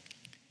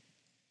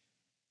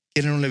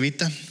 ¿Quién era un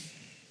levita?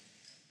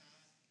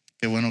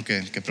 Qué bueno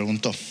que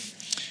preguntó.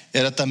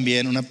 Era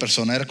también una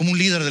persona, era como un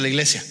líder de la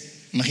iglesia.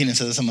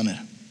 Imagínense de esa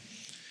manera.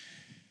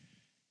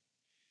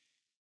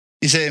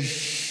 Dice,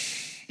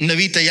 un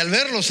levita, y al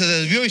verlo se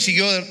desvió y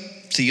siguió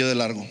de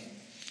largo.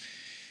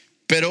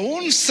 Pero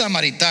un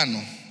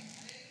samaritano.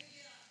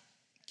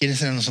 ¿Quiénes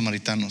eran los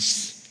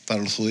samaritanos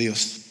para los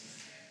judíos?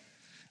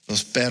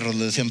 Los perros,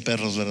 le decían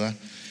perros, ¿verdad?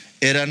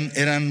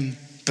 Eran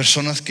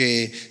personas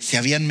que se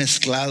habían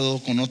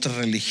mezclado con otras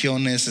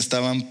religiones,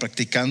 estaban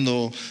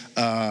practicando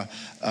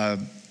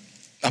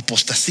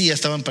apostasía,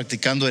 estaban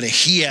practicando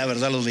herejía,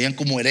 ¿verdad? Los veían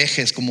como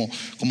herejes, como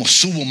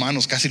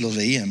subhumanos, casi los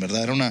veían,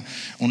 ¿verdad? Era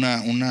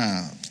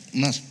una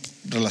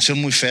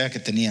relación muy fea que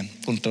tenían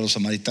contra los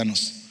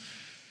samaritanos.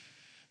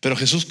 Pero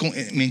Jesús,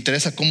 me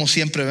interesa cómo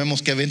siempre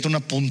vemos que avienta una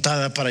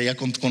puntada para allá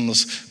con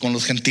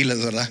los gentiles,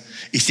 ¿verdad?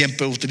 Y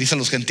siempre utiliza a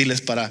los gentiles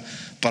para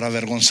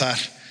avergonzar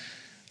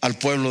al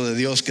pueblo de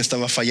Dios que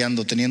estaba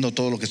fallando, teniendo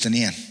todo lo que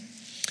tenían.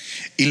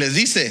 Y les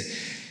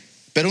dice,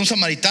 pero un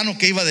samaritano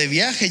que iba de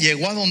viaje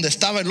llegó a donde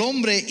estaba el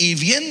hombre y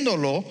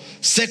viéndolo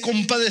se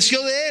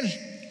compadeció de él.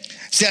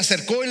 Se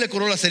acercó y le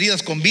curó las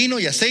heridas con vino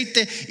y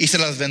aceite y se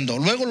las vendó.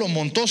 Luego lo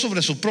montó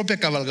sobre su propia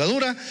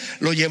cabalgadura,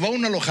 lo llevó a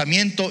un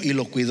alojamiento y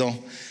lo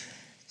cuidó.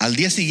 Al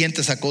día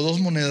siguiente sacó 2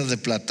 monedas de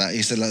plata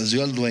y se las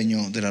dio al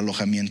dueño del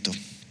alojamiento.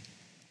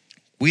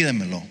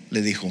 Cuídemelo,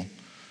 le dijo,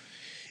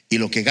 y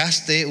lo que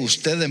gaste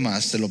usted de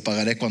más se lo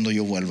pagaré cuando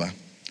yo vuelva.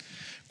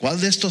 ¿Cuál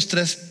de estos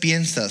 3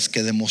 piensas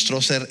que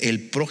demostró ser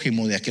el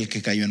prójimo de aquel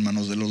que cayó en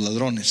manos de los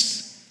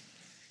ladrones?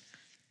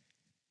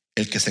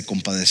 El que se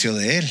compadeció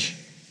de él,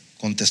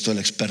 contestó el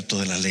experto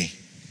de la ley.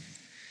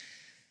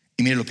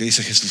 Y mire lo que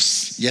dice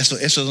Jesús. Y eso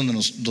es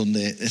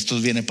donde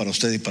esto viene para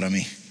usted y para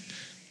mí.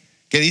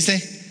 ¿Qué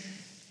dice?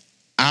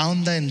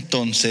 Anda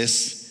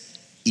entonces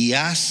y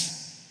haz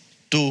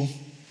tú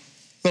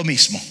lo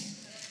mismo,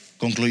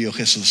 concluyó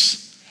Jesús.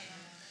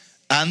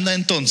 Anda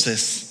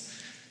entonces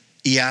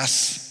y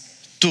haz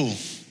tú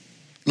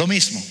lo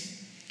mismo.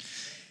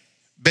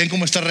 Ven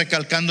cómo está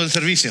recalcando el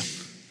servicio.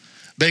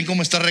 Ven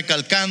cómo está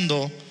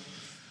recalcando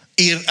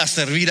ir a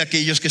servir a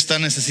aquellos que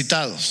están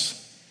necesitados.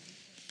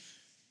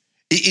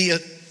 Y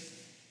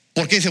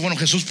 ¿por qué dice, bueno,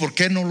 Jesús, ¿por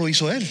qué no lo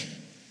hizo él?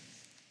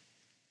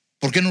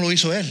 ¿Por qué no lo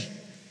hizo él?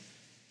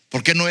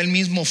 ¿Por qué no él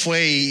mismo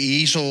fue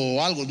y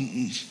hizo algo?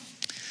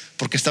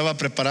 Porque estaba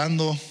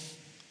preparando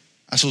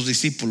a sus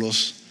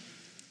discípulos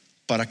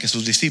para que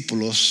sus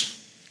discípulos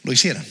lo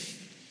hicieran.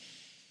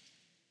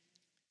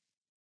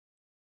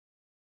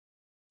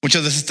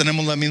 Muchas veces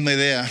tenemos la misma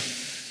idea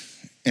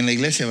en la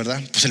iglesia,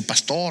 ¿verdad? Pues el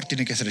pastor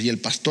tiene que hacer, y el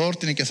pastor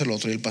tiene que hacer lo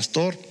otro, y el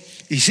pastor.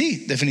 Y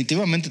sí,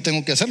 definitivamente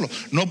tengo que hacerlo.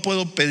 No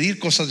puedo pedir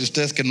cosas de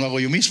ustedes que no hago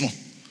yo mismo,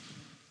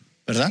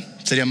 ¿verdad?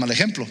 Sería mal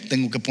ejemplo.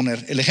 Tengo que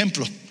poner el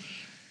ejemplo.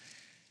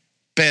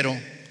 Pero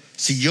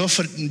si yo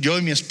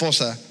y mi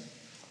esposa,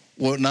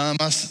 o nada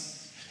más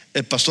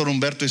el pastor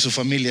Humberto y su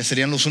familia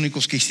serían los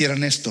únicos que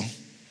hicieran esto,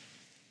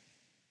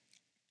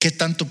 ¿qué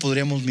tanto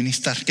podríamos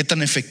ministrar? ¿Qué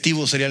tan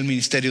efectivo sería el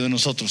ministerio de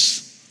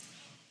nosotros?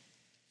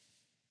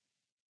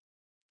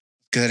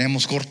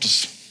 Quedaríamos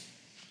cortos.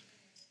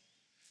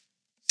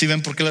 ¿Sí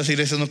ven por qué las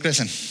iglesias no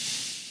crecen?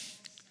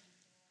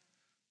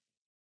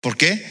 ¿Por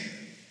qué?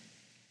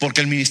 Porque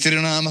el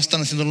ministerio nada más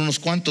están haciéndolo unos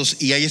cuantos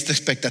y hay esta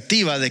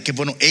expectativa de que,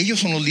 bueno, ellos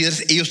son los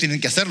líderes, ellos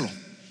tienen que hacerlo.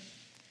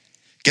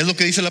 ¿Qué es lo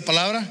que dice la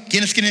palabra?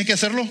 ¿Quiénes tienen que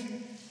hacerlo?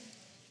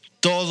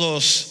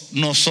 Todos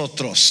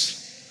nosotros.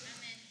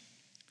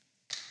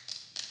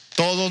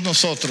 Todos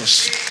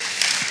nosotros.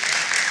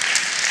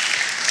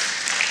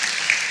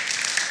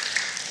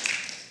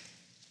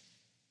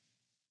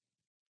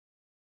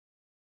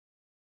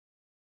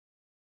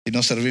 Si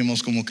no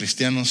servimos como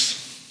cristianos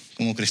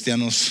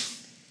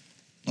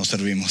no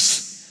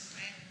servimos.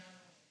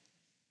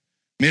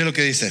 Mire lo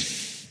que dice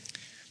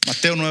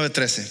Mateo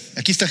 9:13.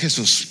 Aquí está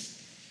Jesús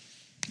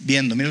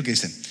viendo, mire lo que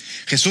dice.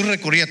 Jesús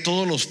recorría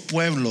todos los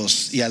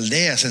pueblos y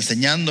aldeas,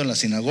 enseñando en las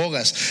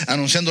sinagogas,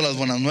 anunciando las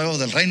buenas nuevas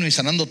del reino y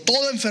sanando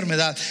toda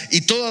enfermedad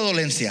y toda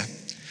dolencia.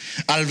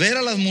 Al ver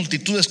a las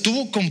multitudes,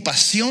 tuvo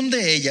compasión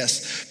de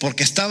ellas,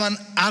 porque estaban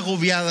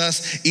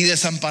agobiadas y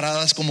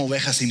desamparadas como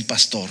ovejas sin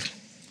pastor.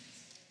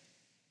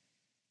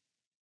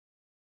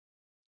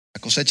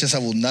 La cosecha es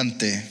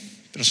abundante,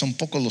 pero son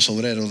pocos los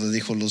obreros, le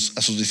dijo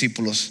a sus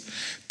discípulos.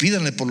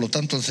 Pídanle por lo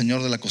tanto al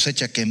Señor de la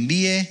cosecha que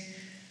envíe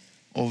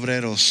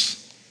obreros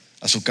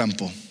a su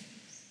campo.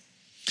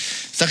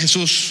 Está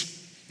Jesús,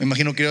 me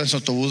imagino que iba en su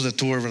autobús de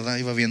tour, ¿verdad?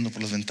 Iba viendo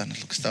por las ventanas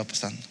lo que estaba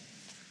pasando,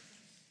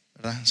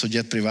 ¿verdad? Su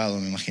jet privado,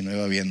 me imagino,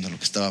 iba viendo lo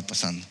que estaba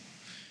pasando.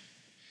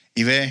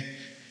 Y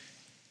ve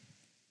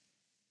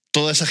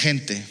toda esa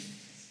gente.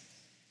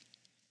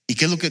 ¿Y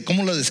qué es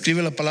cómo la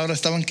describe la palabra?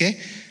 ¿Estaban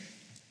qué?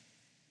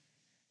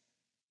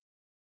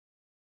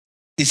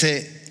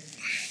 Dice,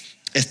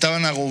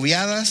 estaban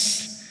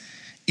agobiadas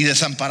y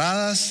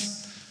desamparadas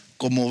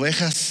como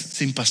ovejas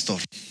sin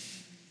pastor.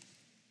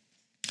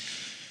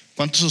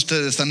 ¿Cuántos de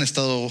ustedes han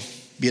estado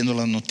viendo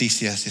las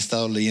noticias y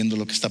estado leyendo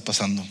lo que está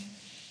pasando?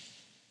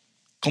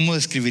 ¿Cómo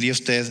describiría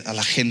usted a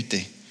la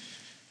gente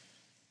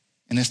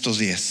en estos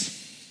días?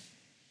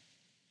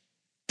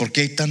 ¿Por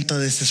qué hay tanta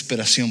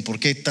desesperación? ¿Por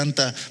qué hay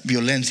tanta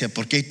violencia?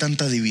 ¿Por qué hay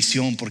tanta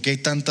división? ¿Por qué hay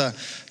tanto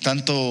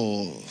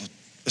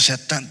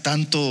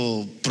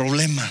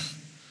problema?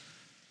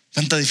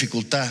 Tanta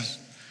dificultad.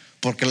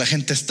 Porque la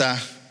gente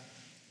está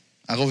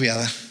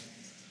agobiada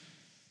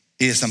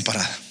y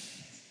desamparada.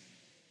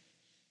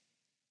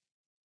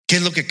 ¿Qué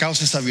es lo que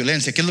causa esa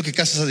violencia? ¿Qué es lo que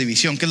causa esa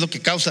división? ¿Qué es lo que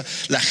causa?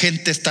 La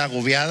gente está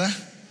agobiada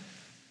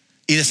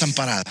y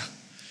desamparada.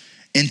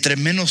 Entre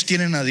menos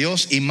tienen a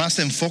Dios y más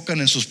se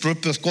enfocan en sus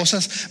propias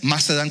cosas,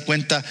 más se dan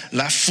cuenta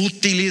la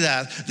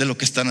futilidad de lo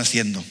que están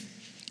haciendo.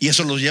 Y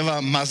eso los lleva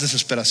a más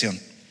desesperación.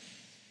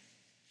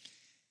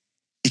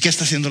 ¿Y qué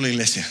está haciendo la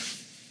iglesia?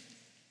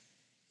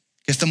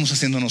 ¿Qué estamos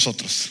haciendo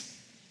nosotros?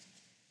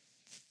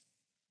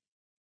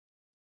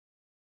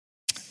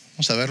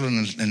 Vamos a verlo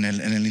en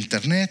el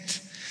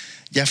internet.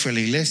 Ya fui a la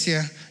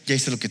iglesia, ya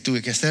hice lo que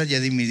tuve que hacer, ya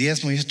di mi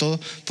diezmo, hice todo.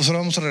 Pues ahora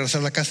vamos a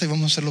regresar a la casa y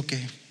vamos a hacer lo que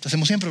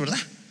hacemos siempre, ¿verdad?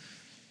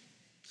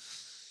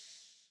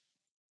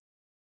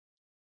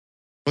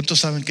 ¿Cuántos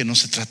saben que no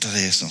se trata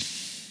de eso?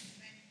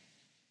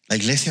 La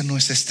iglesia no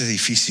es este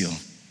edificio.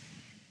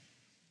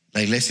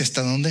 La iglesia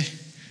está ¿dónde?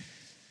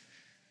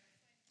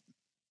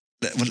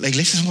 La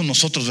iglesia somos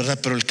nosotros,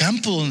 ¿verdad? Pero el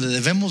campo donde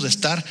debemos de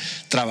estar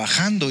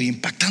trabajando e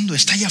impactando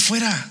está allá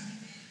afuera.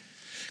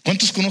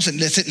 ¿Cuántos conocen?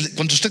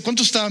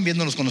 ¿Cuántos estaban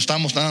viéndonos cuando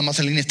estábamos nada más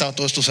en línea? Estaba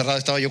todo esto cerrado,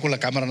 estaba yo con la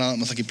cámara nada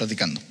más aquí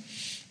platicando,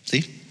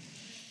 ¿sí?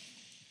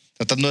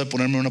 Tratando de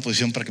ponerme en una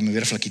posición para que me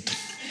viera flaquito.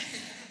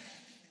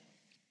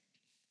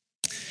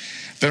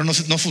 Pero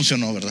no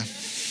funcionó, ¿verdad?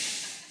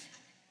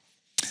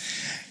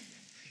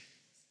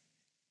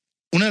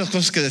 Una de las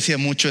cosas que decía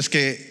mucho es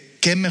que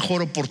qué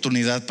mejor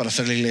oportunidad para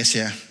hacer la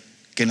iglesia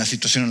que en la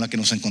situación en la que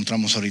nos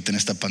encontramos ahorita en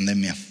esta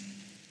pandemia.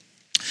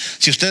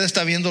 Si usted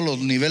está viendo los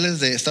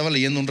niveles estaba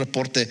leyendo un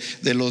reporte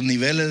de los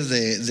niveles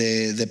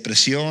de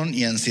depresión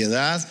y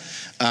ansiedad,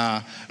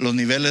 los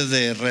niveles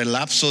de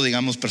relapso,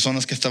 digamos,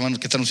 personas que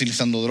están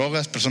utilizando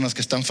drogas, personas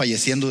que están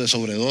falleciendo de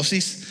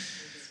sobredosis,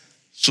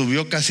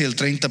 subió casi el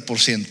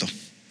 30%,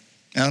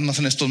 nada más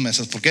en estos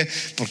meses. ¿Por qué?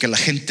 Porque la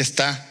gente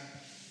está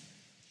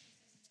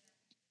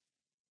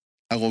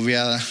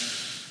agobiada,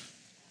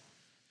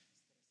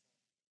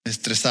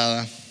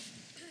 estresada,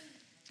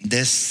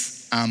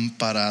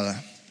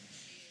 desamparada.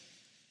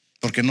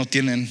 Porque no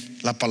tienen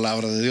la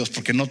palabra de Dios,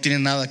 porque no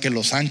tienen nada que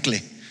los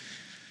ancle.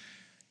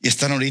 Y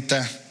están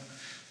ahorita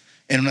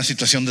en una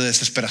situación de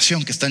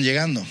desesperación que están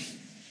llegando.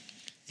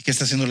 ¿Y qué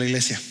está haciendo la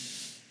iglesia?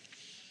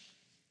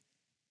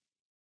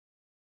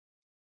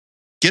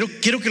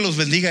 Quiero que los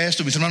bendiga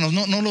esto, mis hermanos.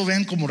 No lo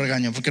vean como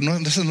regaño, porque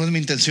esa no es mi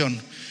intención.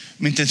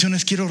 Mi intención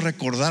es quiero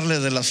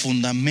recordarles de los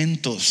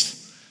fundamentos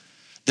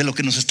de lo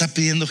que nos está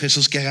pidiendo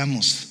Jesús que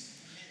hagamos.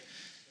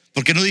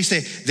 Porque no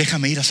dice,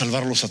 déjame ir a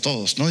salvarlos a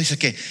todos. No dice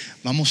que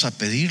vamos a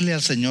pedirle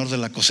al Señor de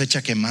la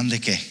cosecha que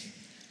mande ¿qué?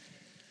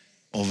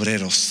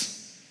 Obreros.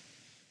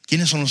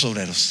 ¿Quiénes son los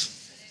obreros?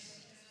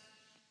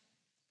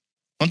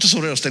 ¿Cuántos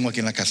obreros tengo aquí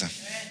en la casa?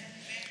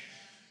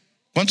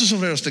 ¿Cuántos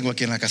obreros tengo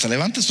aquí en la casa?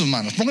 Levante sus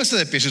manos, póngase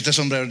de pie si usted es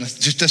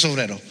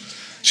obrero.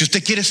 Si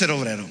usted quiere ser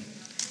obrero,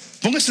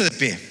 póngase de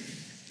pie.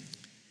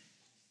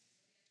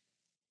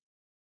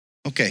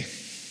 Ok,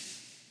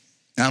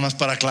 nada más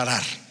para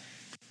aclarar.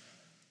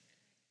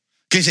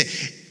 Que dice,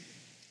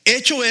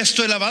 hecho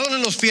esto, he lavado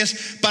los pies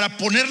para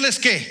ponerles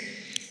 ¿qué?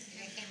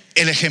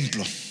 el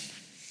ejemplo.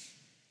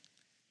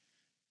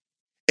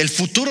 El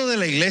futuro de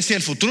la iglesia,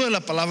 el futuro de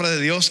la palabra de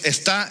Dios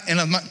está en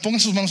las manos. Ponga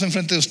sus manos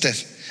enfrente de usted.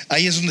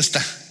 Ahí es donde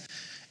está,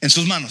 en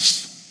sus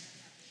manos.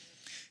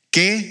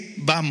 ¿Qué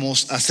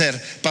vamos a hacer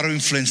para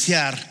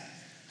influenciar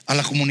a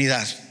la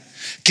comunidad?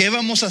 ¿Qué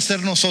vamos a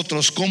hacer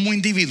nosotros como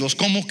individuos,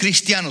 como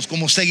cristianos,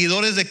 como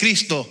seguidores de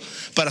Cristo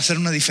para hacer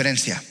una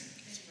diferencia?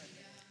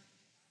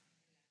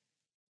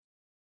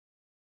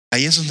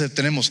 Ahí es donde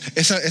tenemos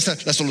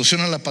la solución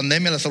a la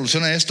pandemia, la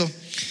solución a esto.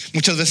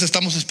 Muchas veces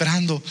estamos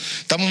esperando,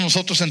 estamos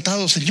nosotros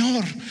sentados,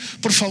 Señor,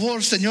 por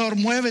favor, Señor,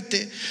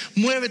 muévete,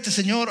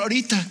 Señor,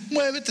 ahorita,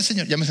 muévete,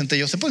 Señor. Ya me senté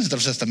yo, se pueden sentar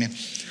ustedes también.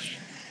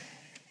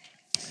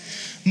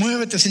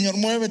 Muévete, Señor,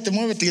 muévete.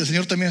 Y el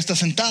Señor también está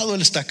sentado,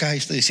 Él está acá y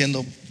está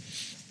diciendo,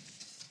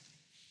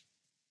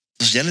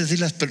 pues ya les di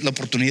la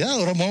oportunidad,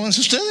 ahora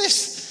muévanse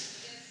ustedes.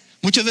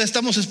 Muchas veces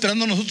estamos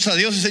esperando nosotros a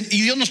Dios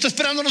y Dios nos está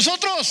esperando a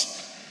nosotros.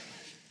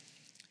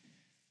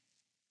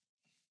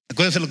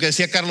 Acuérdense lo que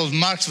decía Carlos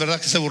Marx,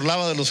 ¿verdad? Que se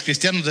burlaba de los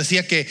cristianos.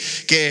 Decía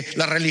que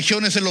la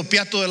religión es el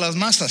opiato de las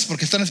masas,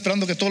 porque están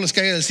esperando que todo les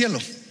caiga del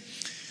cielo.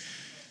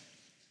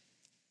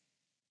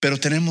 Pero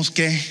tenemos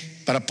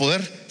que, para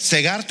poder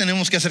cegar,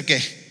 tenemos que hacer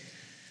 ¿qué?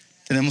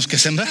 Tenemos que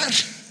sembrar.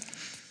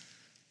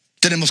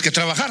 Tenemos que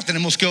trabajar,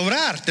 tenemos que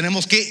obrar,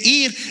 tenemos que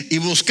ir y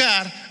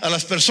buscar a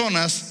las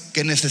personas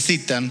que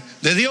necesitan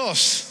de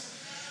Dios.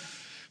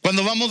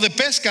 Cuando vamos de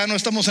pesca, no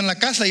estamos en la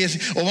casa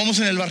o vamos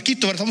en el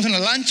barquito, estamos en la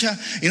lancha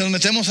y nos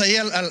metemos ahí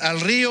al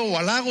río o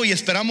al lago y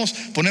esperamos,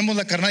 ponemos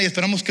la carnada y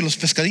esperamos que los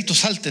pescaditos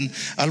salten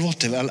al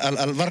bote,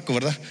 al barco,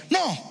 ¿verdad?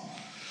 No,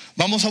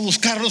 vamos a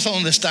buscarlos a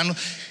donde están.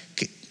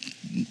 Que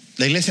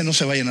la iglesia no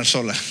se va a llenar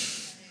sola.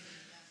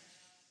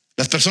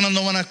 Las personas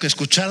no van a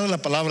escuchar la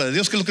palabra de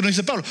Dios, que es lo que nos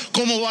dice Pablo.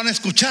 ¿Cómo van a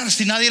escuchar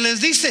si nadie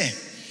les dice?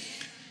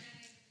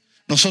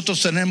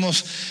 Nosotros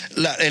tenemos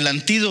el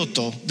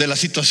antídoto de la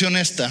situación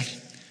esta.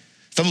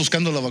 Estamos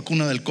buscando la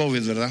vacuna del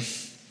COVID, ¿verdad?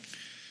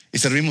 Y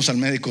servimos al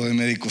médico de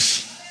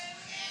médicos.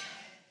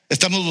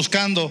 Estamos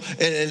buscando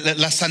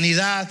la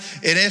sanidad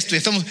en esto.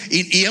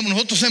 Y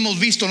nosotros hemos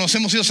visto, nos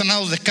hemos sido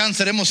sanados de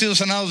cáncer, hemos sido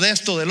sanados de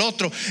esto, del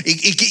otro.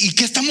 ¿Y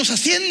qué estamos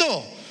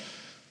haciendo?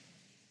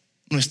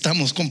 No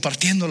estamos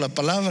compartiendo la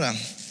palabra.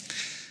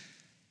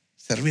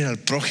 Servir al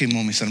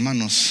prójimo, mis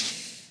hermanos.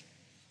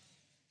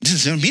 Dice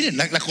el Señor, miren,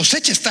 la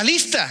cosecha está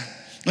lista.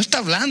 No está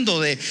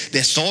hablando de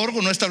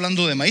sorgo, no está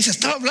hablando de maíz,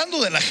 está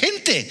hablando de la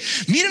gente.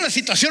 Miren la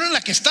situación en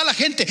la que está la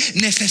gente.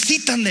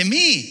 Necesitan de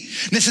mí,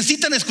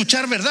 necesitan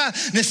escuchar verdad,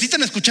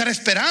 necesitan escuchar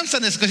esperanza,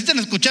 necesitan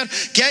escuchar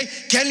que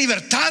hay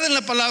libertad en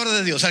la palabra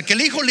de Dios. Al que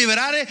el Hijo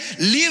liberare,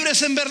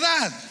 libres en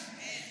verdad.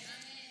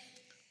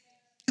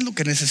 Es lo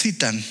que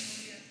necesitan.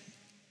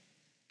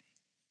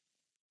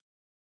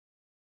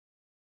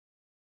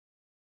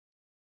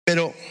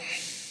 Pero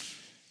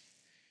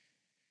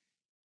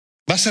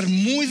va a ser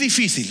muy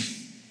difícil.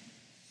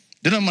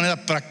 De una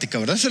manera práctica,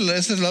 ¿verdad? Ese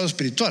es el lado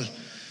espiritual.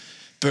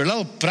 Pero el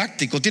lado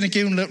práctico, tiene que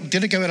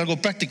haber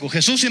algo práctico.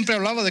 Jesús siempre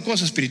hablaba de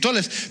cosas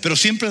espirituales, pero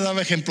siempre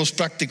daba ejemplos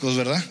prácticos,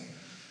 ¿verdad?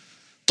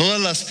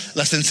 Todas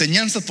las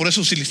enseñanzas, por eso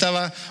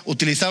utilizaba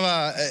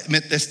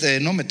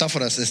no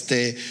metáforas,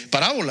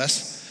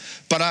 parábolas,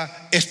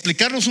 para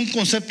explicarnos un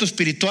concepto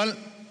espiritual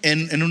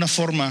en una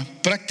forma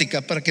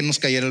práctica para que nos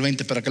cayera el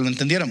 20, para que lo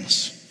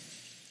entendiéramos.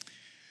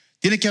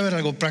 Tiene que haber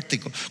algo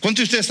práctico.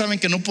 ¿Cuántos de ustedes saben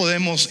que no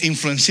podemos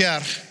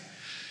influenciar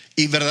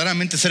y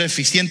verdaderamente ser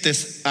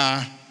eficientes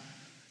a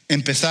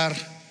empezar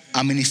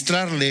a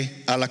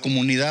ministrarle a la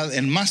comunidad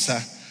en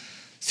masa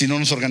si no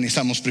nos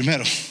organizamos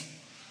primero?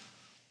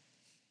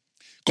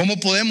 ¿Cómo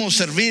podemos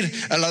servir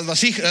a las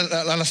vasijas,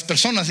 a las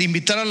personas,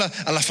 invitar a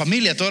la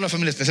familia, a toda la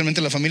familia, especialmente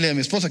la familia de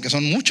mi esposa, que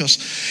son muchos,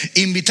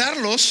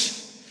 invitarlos,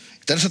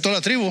 traerse a toda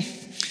la tribu,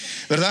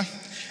 ¿verdad?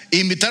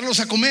 Invitarlos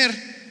a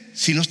comer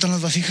si no están las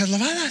vasijas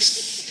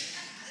lavadas?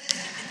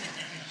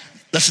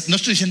 No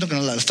estoy diciendo que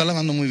no la está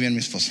lavando muy bien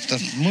mi esposa, está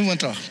muy buen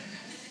trabajo.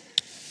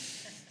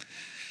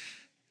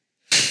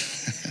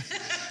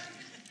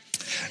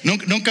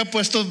 Nunca he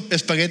puesto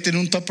espagueti en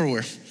un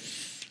Tupperware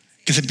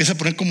que se empieza a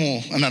poner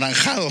como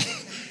anaranjado.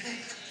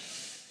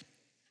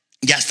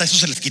 Ya hasta eso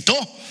se les quitó.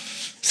 O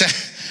sea,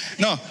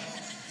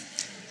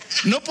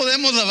 no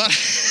podemos lavar.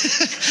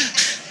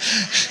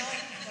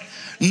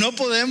 No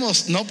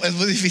podemos, no, es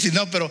muy difícil,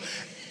 no, pero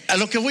a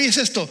lo que voy es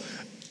esto.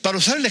 Para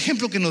usar el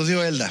ejemplo que nos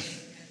dio Elda,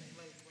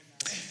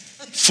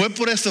 fue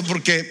por esto,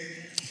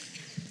 porque,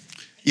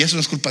 y eso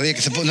no es culpa de ella,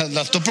 que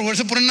las Tupperware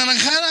se ponen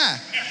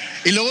naranjada.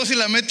 Y luego si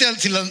las mete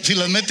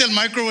al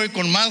microwave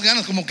con más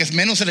ganas, como que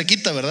menos se le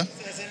quita, ¿verdad?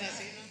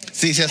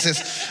 Sí,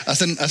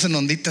 hacen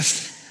onditas.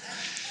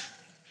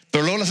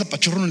 Pero luego las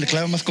apachurran y le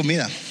clavan más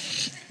comida.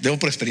 Debo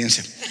por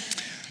experiencia.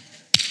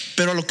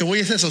 Pero a lo que voy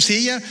es eso. Si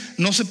ella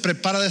no se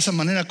prepara de esa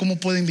manera, ¿cómo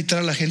puede invitar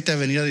a la gente a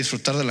venir a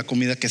disfrutar de la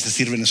comida que se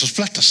sirve en esos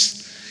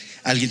platos?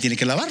 Alguien tiene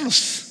que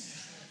lavarlos.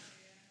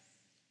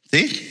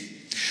 ¿Sí?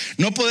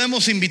 No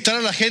podemos invitar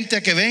a la gente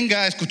a que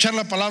venga a escuchar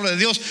la palabra de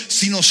Dios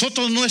si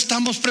nosotros no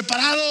estamos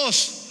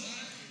preparados,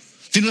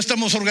 si no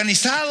estamos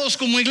organizados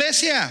como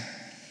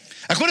iglesia.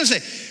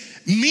 Acuérdense,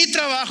 mi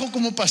trabajo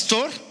como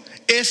pastor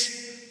es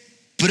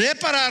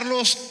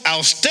prepararlos a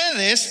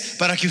ustedes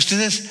para que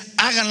ustedes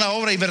hagan la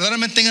obra y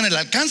verdaderamente tengan el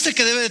alcance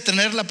que debe de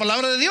tener la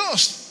palabra de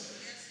Dios.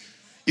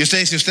 Y usted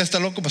dice, usted está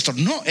loco, pastor.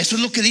 No, eso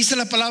es lo que dice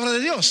la palabra de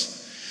Dios.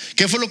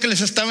 ¿Qué fue lo que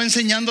les estaba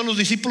enseñando a los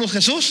discípulos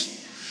Jesús?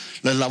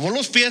 Les lavó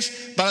los pies,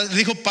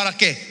 dijo, ¿para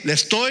qué? Le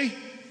estoy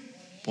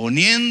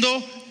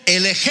poniendo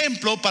el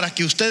ejemplo para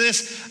que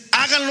ustedes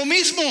hagan lo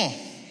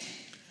mismo.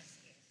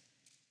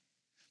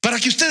 Para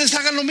que ustedes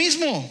hagan lo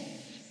mismo.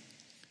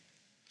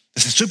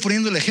 Les estoy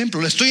poniendo el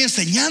ejemplo, les estoy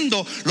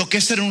enseñando lo que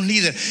es ser un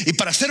líder. Y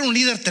para ser un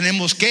líder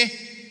tenemos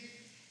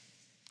que,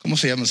 ¿cómo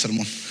se llama el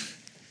sermón?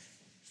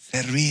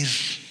 Servir.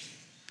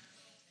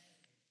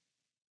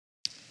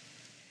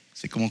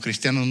 Si como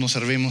cristianos no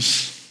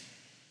servimos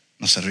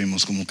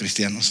como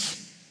cristianos.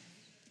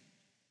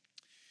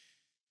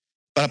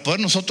 Para poder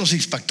nosotros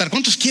impactar.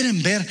 ¿Cuántos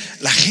quieren ver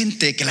que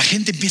la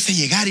gente empiece a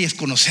llegar y es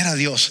conocer a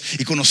Dios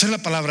y conocer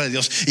la palabra de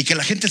Dios y que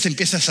la gente se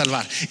empiece a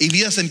salvar y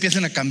vidas se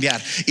empiecen a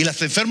cambiar y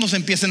los enfermos se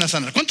empiecen a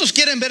sanar? ¿Cuántos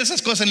quieren ver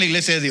esas cosas en la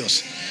iglesia de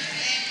Dios?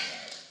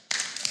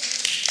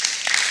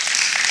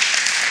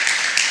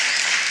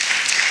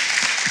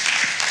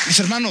 Mis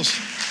hermanos,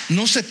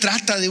 no se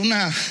trata de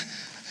una...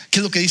 ¿Qué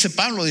es lo que dice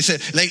Pablo?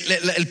 Dice,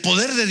 el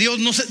poder de Dios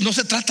no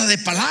se trata de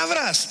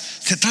palabras,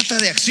 se trata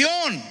de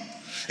acción,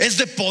 es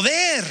de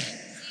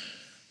poder.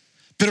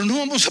 Pero no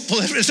vamos a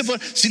poder ver ese poder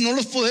si no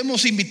los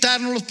podemos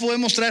invitar, no los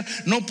podemos traer,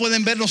 no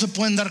pueden ver, no se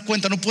pueden dar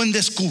cuenta, no pueden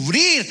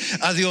descubrir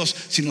a Dios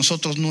si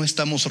nosotros no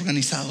estamos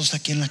organizados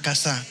aquí en la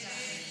casa.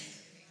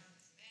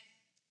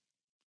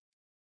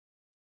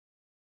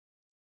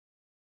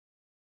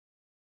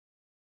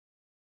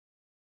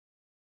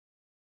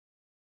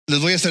 Les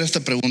voy a hacer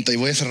esta pregunta y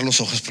voy a cerrar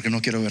los ojos porque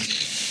no quiero ver.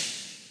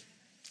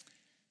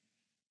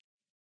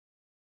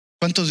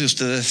 ¿Cuántos de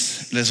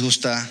ustedes les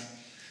gusta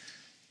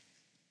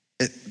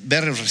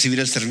ver o recibir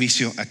el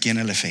servicio aquí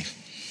en LFA?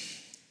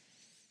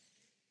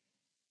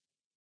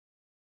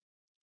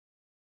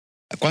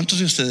 ¿A cuántos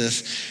de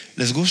ustedes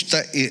les gusta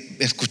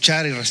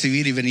escuchar y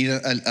recibir y venir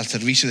al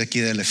servicio de aquí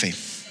de LFA?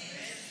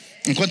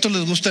 ¿En cuánto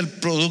les gusta el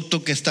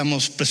producto que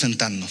estamos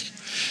presentando?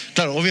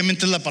 Claro,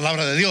 obviamente es la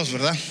palabra de Dios,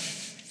 ¿verdad?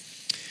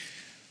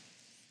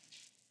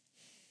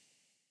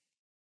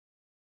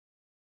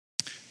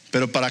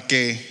 Pero para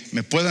que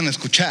me puedan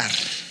escuchar,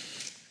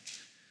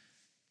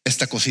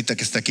 esta cosita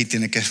que está aquí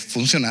tiene que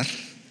funcionar.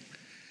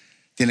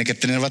 Tiene que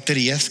tener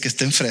baterías que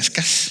estén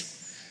frescas.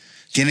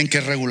 Tienen que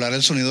regular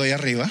el sonido ahí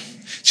arriba.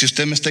 Si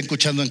usted me está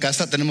escuchando en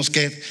casa, tenemos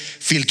que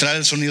filtrar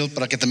el sonido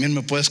para que también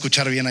me pueda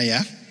escuchar bien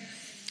allá.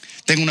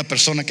 Tengo una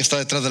persona que está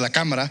detrás de la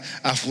cámara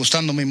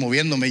ajustándome y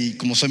moviéndome, y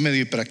como soy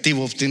medio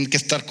hiperactivo, tiene que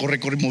estar corre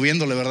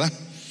moviéndole, ¿verdad?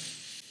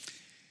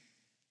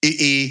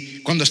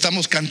 Y cuando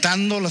estamos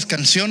cantando las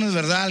canciones,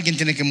 ¿verdad? Alguien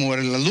tiene que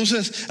moverle las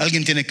luces,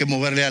 alguien tiene que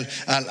moverle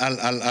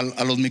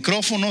a los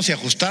micrófonos y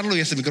ajustarlo, y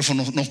este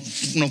micrófono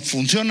no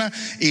funciona,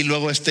 y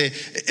luego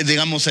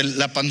digamos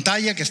la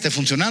pantalla que esté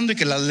funcionando y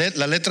que la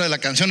letra de la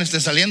canción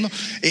esté saliendo,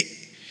 y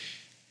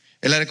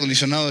el aire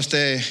acondicionado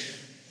esté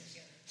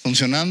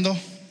funcionando,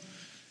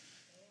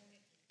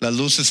 las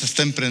luces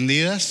estén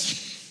prendidas,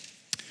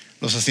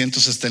 los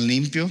asientos estén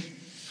limpios,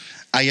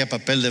 haya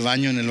papel de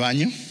baño en el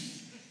baño.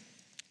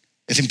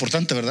 Es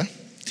importante, ¿verdad?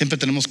 Siempre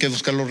tenemos que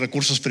buscar los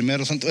recursos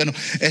primero. Bueno,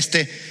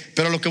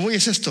 pero lo que voy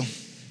es esto.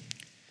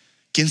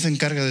 ¿Quién se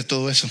encarga de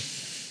todo eso?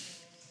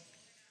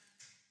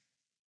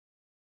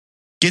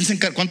 ¿Quién se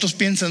encarga? ¿Cuántos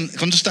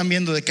están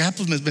viendo de que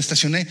pues me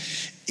estacioné?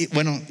 Y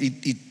bueno,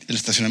 y el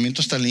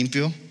estacionamiento está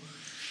limpio.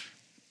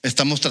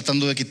 Estamos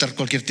tratando de quitar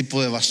cualquier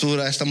tipo de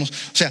basura.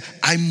 O sea,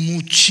 hay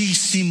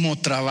muchísimo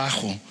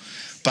trabajo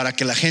para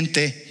que la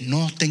gente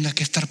no tenga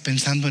que estar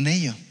pensando en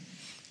ello.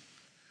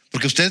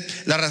 Porque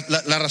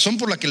la razón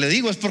por la que le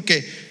digo es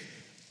porque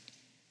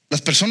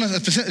las personas,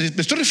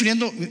 me estoy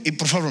refiriendo, y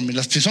por favor,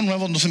 las que son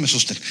nuevos no se me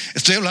asusten.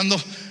 Estoy hablando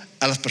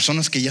a las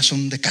personas que ya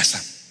son de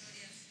casa.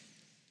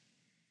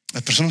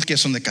 Las personas que ya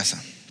son de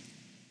casa.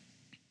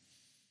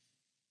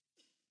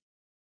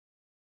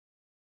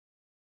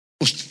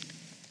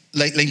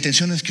 La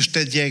intención es que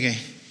usted llegue,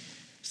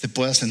 se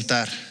pueda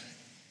sentar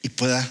y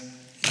pueda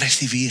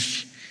recibir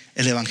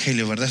el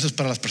evangelio, ¿verdad? Eso es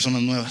para las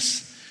personas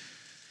nuevas.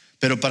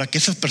 Pero para que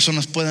esas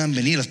personas puedan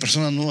venir, las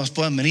personas nuevas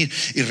puedan venir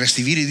y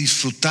recibir y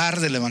disfrutar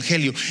del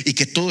evangelio, y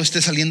que todo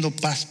esté saliendo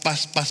paz,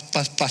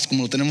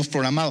 como lo tenemos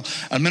programado,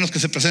 al menos que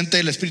se presente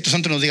el Espíritu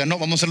Santo y nos diga, no,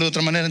 vamos a hacerlo de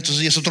otra manera,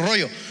 entonces ya es otro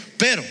rollo.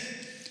 Pero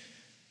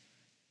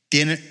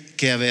tiene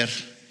que haber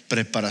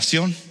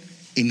preparación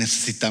y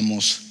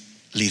necesitamos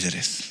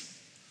líderes.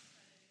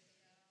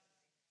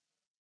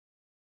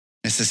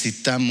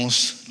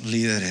 Necesitamos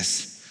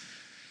líderes.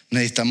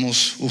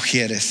 Necesitamos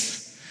ujieres.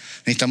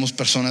 Necesitamos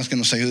personas que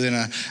nos ayuden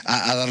a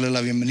darle la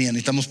bienvenida.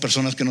 Necesitamos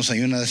personas que nos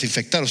ayuden a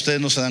desinfectar. Ustedes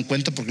no se dan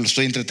cuenta porque lo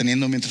estoy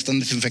entreteniendo mientras están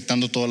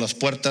desinfectando todas las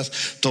puertas,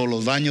 todos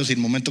los baños, y el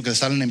momento que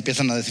salen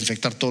empiezan a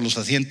desinfectar todos los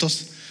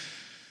asientos.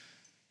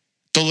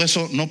 Todo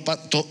eso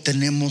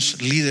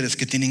tenemos líderes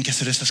que tienen que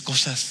hacer esas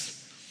cosas.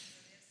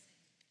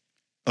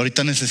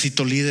 Ahorita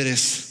necesito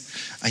líderes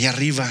allá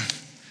arriba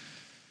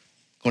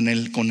con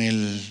el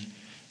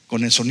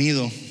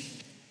sonido.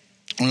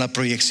 con la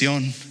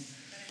proyección,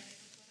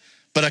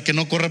 para que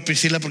no corra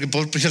Priscila, porque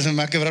por Priscila se me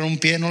va a quebrar un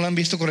pie. No la han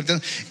visto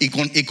correctamente,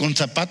 y con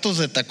zapatos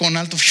de tacón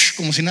alto,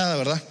 como si nada,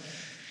 ¿verdad?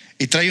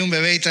 Y trae un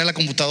bebé y trae la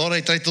computadora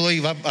y trae todo, y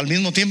va al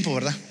mismo tiempo,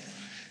 ¿verdad?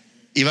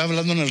 Y va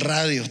hablando en el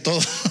radio,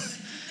 todo.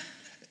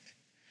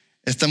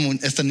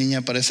 Esta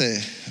niña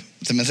parece,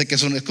 se me hace que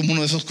es como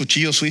uno de esos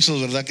cuchillos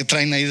suizos, ¿verdad? Que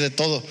traen ahí de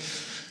todo,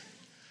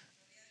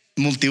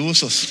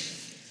 multiusos.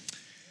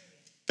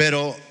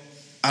 Pero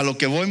a lo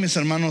que voy, mis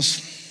hermanos,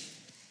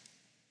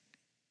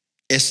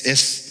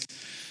 es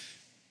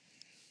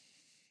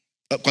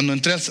cuando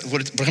entré,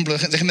 por ejemplo,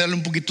 déjenme darle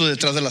un poquito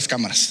detrás de las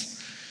cámaras.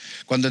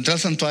 Cuando entré al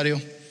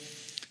santuario,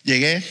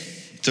 llegué,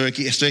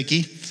 estoy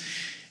aquí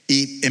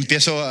y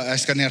empiezo a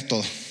escanear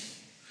todo.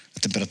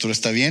 La temperatura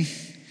está bien.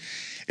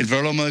 El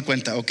problema, me doy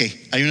cuenta, ok,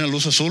 hay una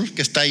luz azul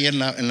que está ahí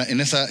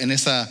en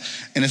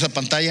esa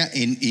pantalla,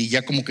 y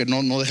ya como que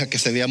no deja que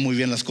se vea muy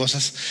bien las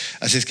cosas,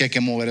 así es que hay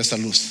que mover esa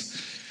luz.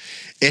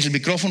 El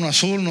micrófono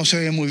azul no se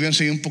oye muy bien,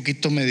 se oye un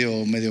poquito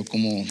medio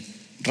como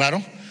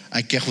raro,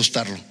 hay que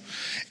ajustarlo.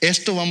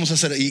 Esto vamos a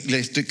hacer, y lo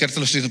estoy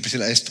diciendo,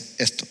 Priscila,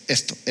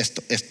 esto,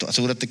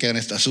 asegúrate que hagan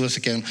esto, asegúrate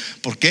que hagan.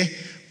 ¿Por qué?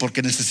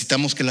 Porque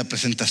necesitamos que la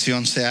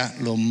presentación sea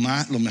lo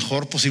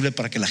mejor posible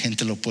para que la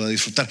gente lo pueda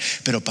disfrutar.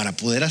 Pero para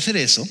poder hacer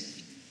eso,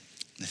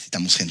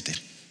 necesitamos gente.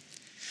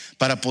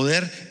 Para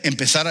poder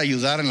empezar a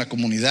ayudar en la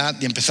comunidad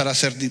y empezar a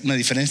hacer una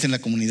diferencia en la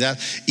comunidad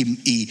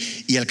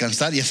y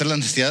alcanzar y hacer la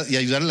necesidad y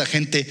ayudar a la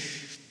gente,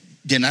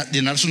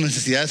 llenar sus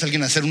necesidades,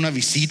 alguien a hacer una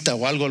visita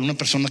o algo a una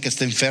persona que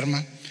esté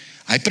enferma.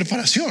 Hay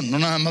preparación, no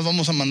nada más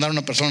vamos a mandar a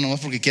una persona nada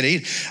más porque quiere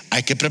ir,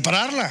 hay que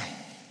prepararla,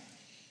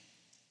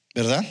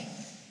 ¿verdad?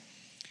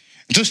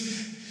 Entonces,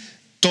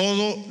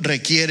 todo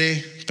requiere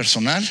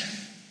personal,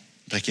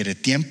 requiere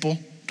tiempo,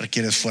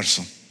 requiere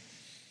esfuerzo.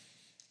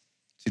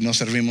 Si no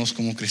servimos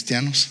como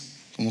cristianos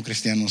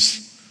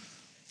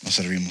no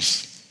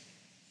servimos.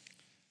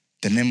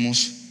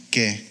 Tenemos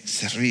que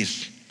servir.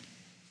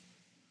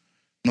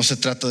 No se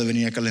trata de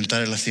venir a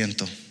calentar el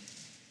asiento.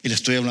 Y le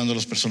estoy hablando a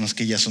las personas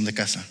que ya son de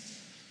casa.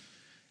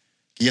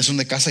 Que ya son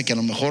de casa y que a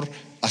lo mejor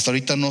hasta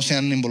ahorita no se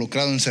han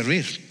involucrado en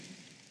servir.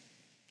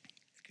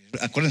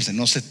 Acuérdense,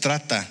 no se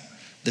trata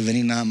de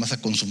venir nada más a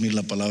consumir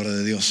la palabra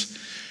de Dios.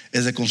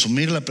 Es de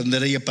consumirla,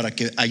 aprender ella para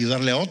que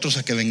ayudarle a otros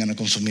a que vengan a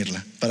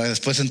consumirla, para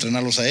después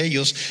entrenarlos a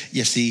ellos,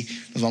 y así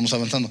nos vamos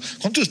avanzando.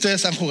 ¿Cuántos de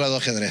ustedes han jugado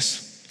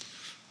ajedrez?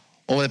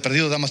 O de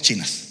perdido damas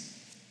chinas,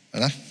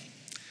 ¿verdad?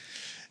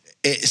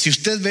 Si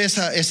usted ve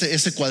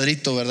ese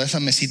cuadrito, ¿verdad? Esa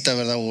mesita,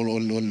 ¿verdad?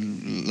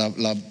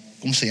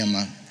 ¿Cómo se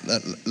llama?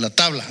 La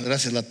tabla,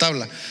 gracias, la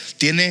tabla.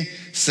 Tiene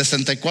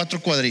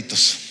 64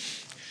 cuadritos.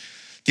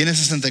 Tiene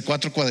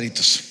 64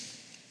 cuadritos.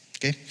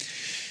 ¿Okay?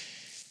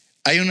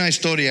 Hay una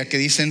historia que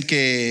dicen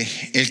que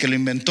el que lo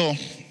inventó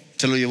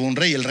se lo llevó un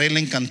rey. El rey le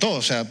encantó,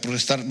 o sea, por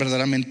estar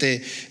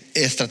verdaderamente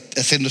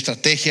haciendo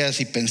estrategias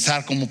y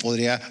pensar cómo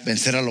podría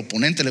vencer al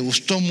oponente. Le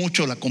gustó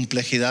mucho la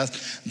complejidad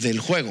del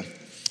juego.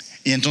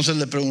 Y entonces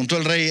le preguntó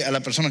el rey a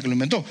la persona que lo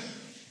inventó: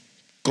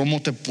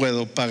 ¿cómo te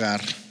puedo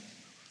pagar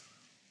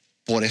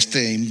por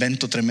este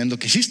invento tremendo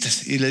que hiciste?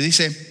 Y le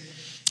dice: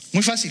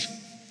 muy fácil,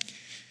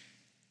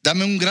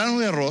 dame un grano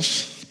de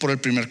arroz por el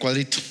primer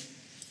cuadrito,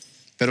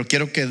 pero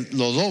quiero que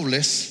lo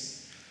dobles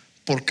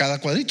por cada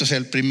cuadrito. O sea,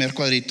 el primer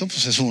cuadrito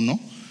pues es 1,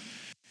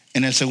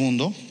 en el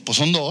segundo pues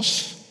son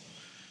 2,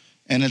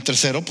 en el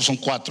tercero pues son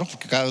 4,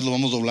 porque cada vez lo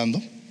vamos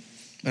doblando,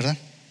 ¿verdad?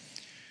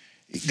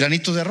 Y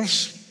granitos de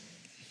arroz,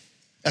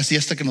 así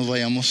hasta que nos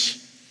vayamos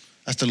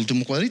hasta el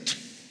último cuadrito.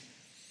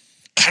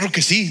 Claro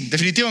que sí,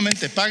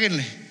 definitivamente,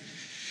 páguenle.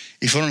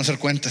 Y fueron a hacer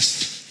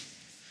cuentas,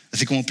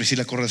 así como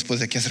Priscila corre después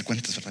de aquí a hacer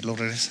cuentas, ¿verdad? Luego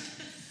regresa,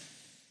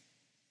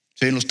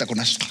 se oyen los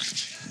taconazos,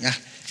 ya,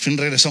 al fin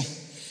regresó.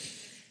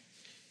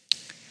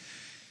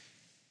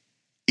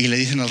 Y le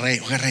dicen al rey: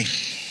 oiga, rey,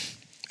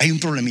 hay un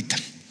problemita.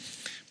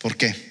 ¿Por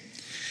qué?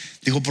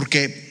 Dijo: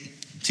 porque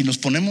si nos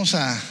ponemos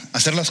a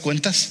hacer las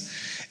cuentas,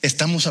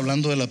 estamos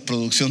hablando de la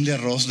producción de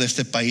arroz de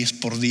este país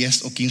por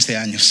 10 o 15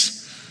 años.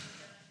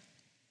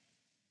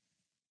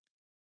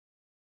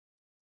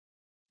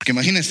 Porque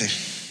imagínense,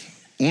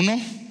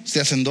 1 se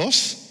hacen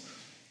 2,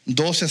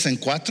 2 se hacen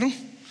 4,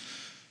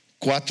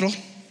 4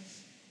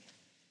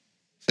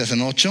 se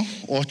hacen 8,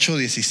 8,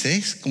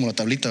 16, como la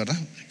tablita, ¿verdad?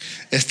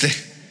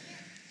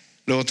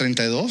 Luego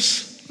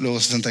 32, luego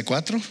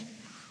 64,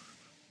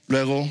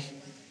 luego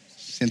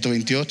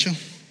 128,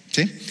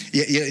 ¿sí?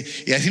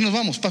 Y así nos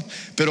vamos,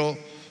 pero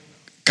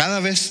cada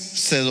vez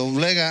se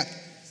doblega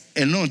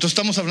el número. Entonces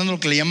estamos hablando de lo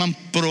que le llaman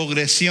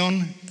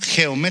progresión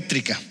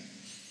geométrica.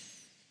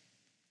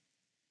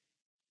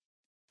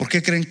 ¿Por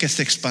qué creen que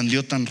se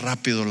expandió tan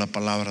rápido la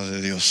palabra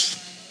de Dios?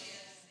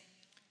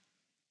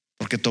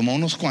 Porque tomó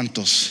unos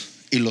cuantos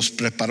y los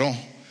preparó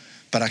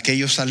para que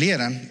ellos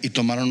salieran, y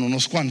tomaron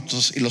unos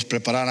cuantos y los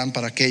prepararan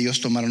para que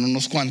ellos tomaran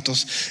unos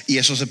cuantos, y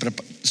eso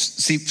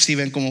sí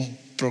ven cómo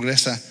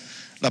progresa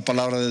la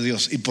palabra de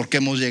Dios y por qué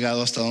hemos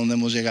llegado hasta donde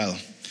hemos llegado.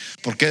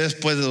 Porque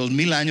después de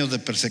 2000 años de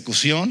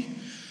persecución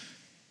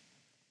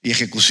y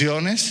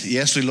ejecuciones y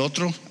esto y lo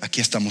otro,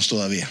 aquí estamos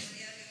todavía.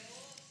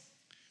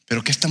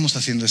 Pero ¿qué estamos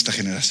haciendo esta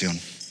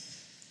generación?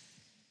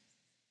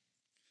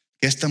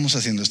 ¿Qué estamos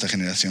haciendo esta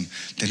generación?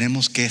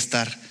 Tenemos que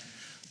estar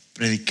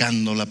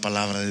predicando la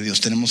palabra de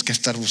Dios. Tenemos que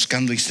estar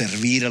buscando y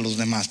servir a los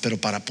demás.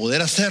 Pero para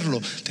poder hacerlo,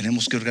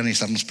 tenemos que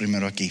organizarnos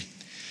primero aquí.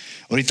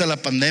 Ahorita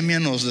la pandemia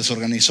nos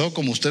desorganizó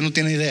como usted no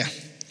tiene idea.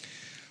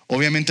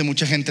 Obviamente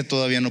mucha gente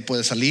todavía no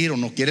puede salir o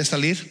no quiere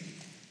salir.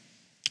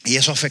 Y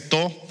eso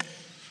afectó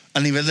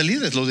a nivel de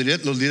líderes, los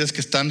líderes que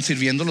están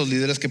sirviendo, los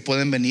líderes que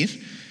pueden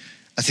venir.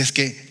 Así es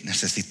que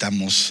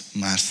necesitamos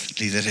más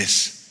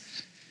líderes.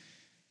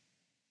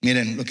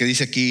 Miren lo que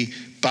dice aquí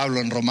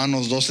Pablo en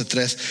Romanos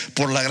 12:3.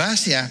 Por la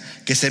gracia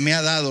que se me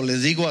ha dado,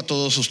 les digo a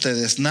todos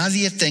ustedes,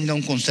 nadie tenga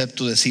un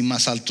concepto de sí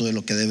más alto de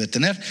lo que debe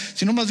tener,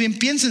 sino más bien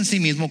piense en sí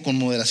mismo con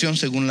moderación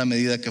según la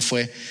medida que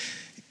fue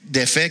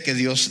de fe que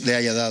Dios le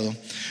haya dado.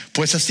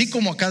 Pues así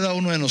como a cada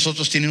uno de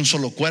nosotros tiene un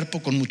solo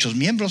cuerpo con muchos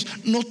miembros,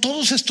 no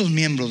todos estos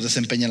miembros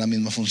desempeñan la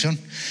misma función.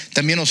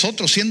 También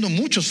nosotros, siendo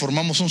muchos,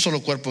 formamos un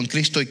solo cuerpo en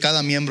Cristo y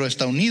cada miembro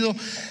está unido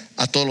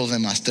a todos los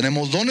demás.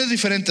 Tenemos dones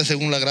diferentes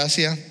según la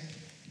gracia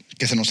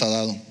que se nos ha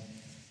dado.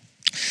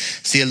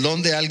 Si el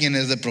don de alguien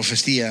es de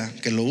profecía,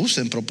 que lo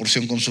use en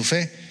proporción con su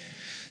fe.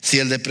 Si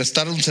el de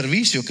prestar un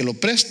servicio, que lo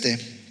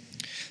preste.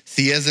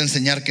 Si es de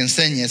enseñar, que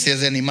enseñe. Si es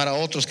de animar a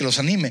otros, que los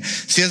anime.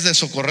 Si es de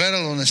socorrer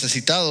a los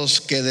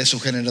necesitados, que de su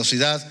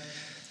generosidad,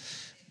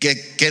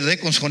 que dé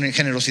con su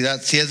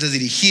generosidad. Si es de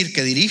dirigir,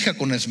 que dirija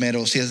con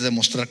esmero. Si es de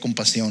mostrar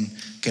compasión,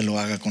 que lo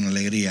haga con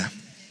alegría.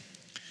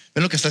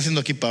 ¿Ven lo que está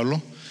haciendo aquí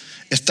Pablo?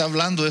 Está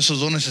hablando de esos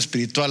dones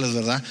espirituales,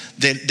 ¿verdad?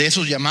 De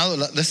esos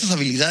llamados, de estas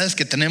habilidades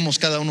que tenemos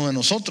cada uno de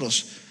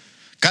nosotros.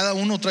 Cada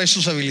uno trae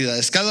sus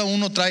habilidades. Cada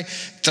uno trae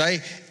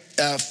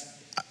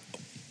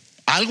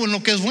algo en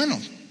lo que es bueno.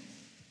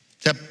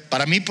 O sea,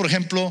 para mí, por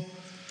ejemplo,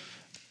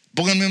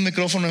 pónganme un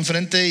micrófono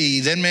enfrente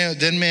y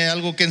denme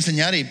algo que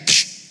enseñar y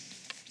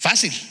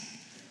fácil,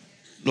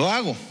 lo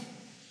hago.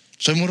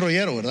 Soy muy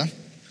rollero, ¿verdad?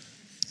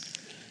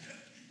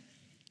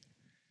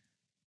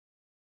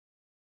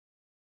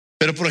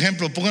 Pero por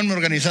ejemplo, pónganme a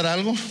organizar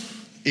algo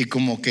y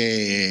como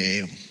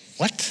que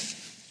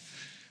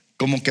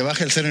como que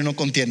baja el cero y no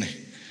contiene,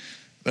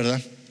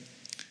 ¿verdad?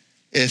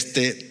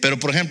 Pero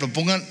por ejemplo,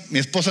 mi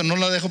esposa no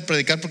la dejo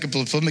predicar porque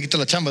pues, después me quita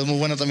la chamba, es muy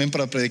buena también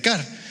para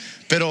predicar.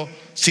 Pero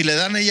si le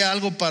dan a ella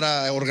algo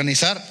para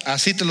organizar,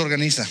 así te lo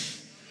organiza,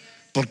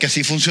 porque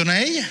así funciona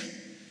ella.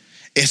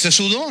 Ese es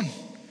su don.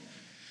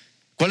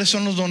 ¿Cuáles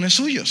son los dones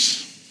suyos?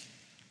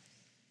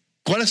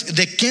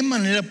 ¿De qué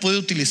manera puede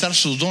utilizar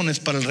sus dones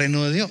para el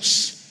reino de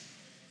Dios?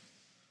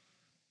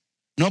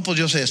 No, pues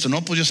yo sé esto,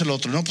 no, pues yo sé lo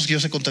otro, no, pues yo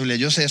sé contabilidad,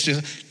 yo sé esto.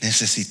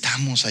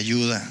 Necesitamos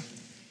ayuda.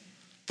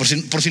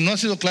 Por si no ha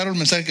sido claro el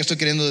mensaje que estoy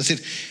queriendo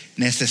decir,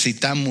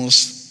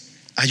 necesitamos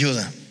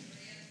ayuda.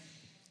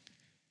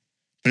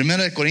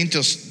 Primera de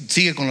Corintios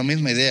sigue con la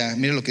misma idea.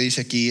 Mire lo que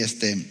dice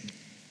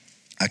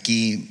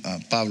aquí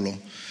Pablo.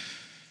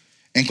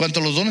 En cuanto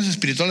a los dones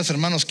espirituales,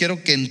 hermanos,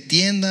 quiero que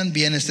entiendan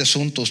bien este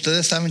asunto.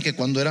 Ustedes saben que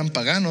cuando eran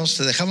paganos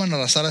se dejaban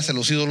arrastrar hacia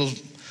los ídolos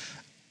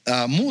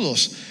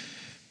mudos.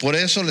 Por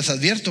eso les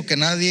advierto que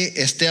nadie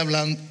esté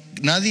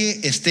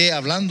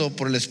hablando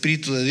por el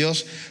Espíritu de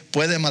Dios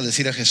puede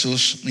maldecir a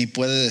Jesús, ni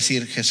puede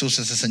decir Jesús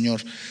es el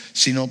Señor,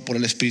 sino por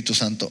el Espíritu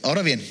Santo.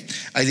 Ahora bien,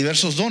 hay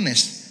diversos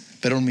dones,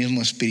 pero un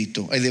mismo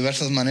Espíritu. Hay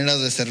diversas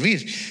maneras de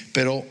servir,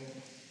 pero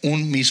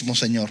un mismo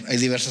Señor. Hay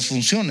diversas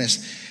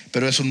funciones,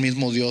 pero es un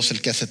mismo Dios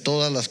el que hace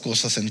todas las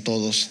cosas en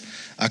todos.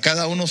 A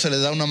cada uno se le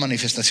da una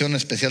manifestación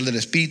especial del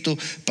Espíritu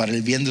para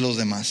el bien de los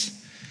demás.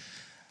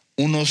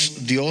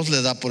 Unos Dios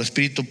le da por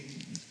Espíritu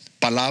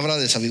palabra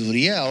de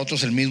sabiduría, a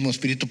otros el mismo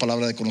Espíritu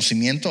palabra de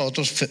conocimiento, a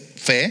otros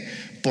fe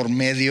por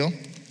medio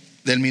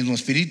del mismo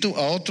Espíritu,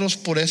 a otros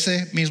por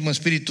ese mismo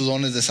Espíritu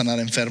dones de sanar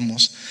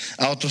enfermos,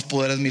 a otros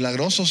poderes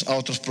milagrosos, a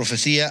otros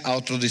profecía, a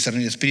otros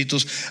discernir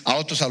espíritus, a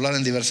otros hablar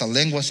en diversas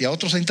lenguas y a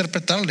otros a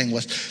interpretar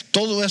lenguas.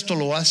 Todo esto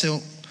lo hace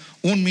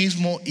un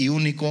mismo y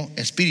único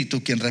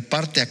Espíritu, quien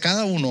reparte a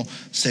cada uno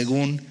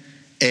según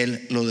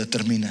Él lo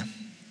determina.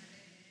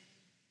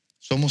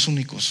 Somos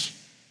únicos.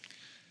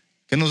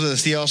 ¿Qué nos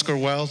decía Oscar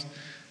Wilde?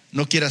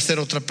 No quiera ser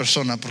otra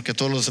persona porque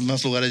todos los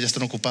demás lugares ya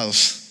están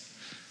ocupados.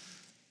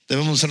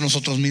 Debemos ser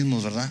nosotros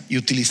mismos, ¿verdad? Y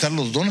utilizar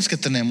los dones que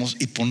tenemos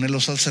y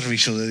ponerlos al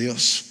servicio de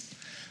Dios.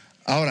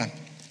 Ahora,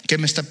 ¿qué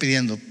me está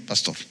pidiendo,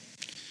 pastor?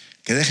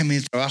 Que deje mi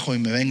trabajo y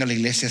me venga a la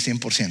iglesia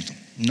 100%.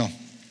 No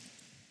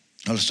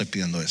le estoy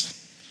pidiendo eso.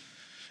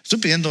 Estoy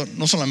pidiendo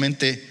no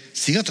solamente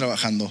siga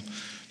trabajando,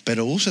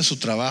 pero use su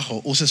trabajo,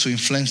 use su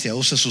influencia,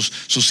 use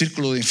su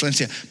círculo de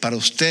influencia para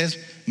usted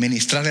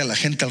ministrarle a la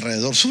gente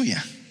alrededor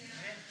suya.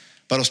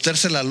 Para usted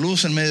ser la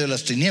luz en medio de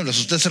las tinieblas,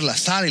 usted ser la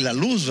sal y la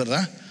luz,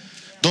 ¿verdad?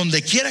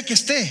 Donde quiera que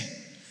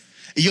esté.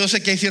 Y yo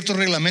sé que hay ciertos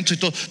reglamentos y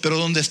todo, pero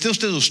donde esté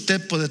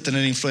usted puede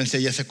tener influencia,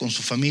 ya sea con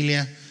su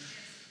familia,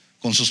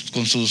 con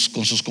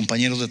sus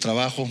compañeros de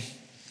trabajo,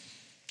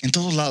 en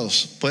todos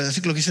lados. Puede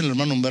decir lo que dice el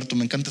hermano Humberto,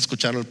 me encanta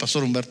escucharlo, el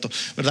pastor Humberto,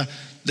 ¿verdad?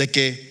 De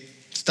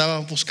que estaba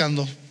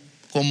buscando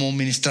cómo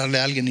ministrarle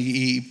a alguien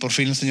y por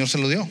fin el Señor se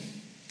lo dio.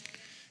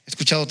 He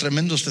escuchado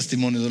tremendos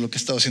testimonios de lo que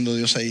estaba haciendo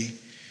Dios ahí.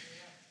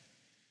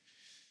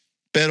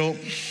 Pero,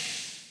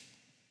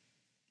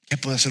 ¿qué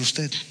puede hacer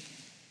usted?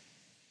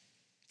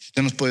 Si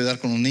usted nos puede ayudar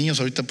con los niños,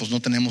 ahorita pues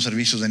no tenemos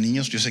servicios de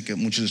niños. Yo sé que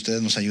muchos de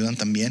ustedes nos ayudan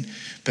también,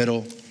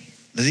 pero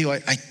les digo,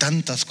 hay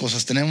tantas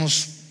cosas.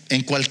 Tenemos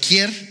en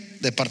cualquier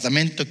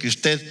departamento que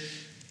usted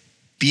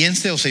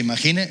piense o se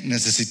imagine,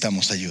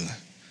 necesitamos ayuda.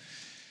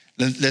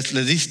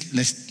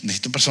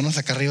 Necesito personas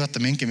acá arriba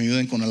también que me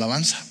ayuden con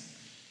alabanza.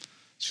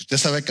 Si usted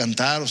sabe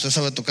cantar, usted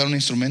sabe tocar un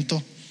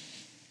instrumento,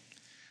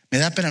 me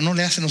da pena, no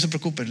le hace, no se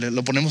preocupe,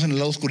 lo ponemos en el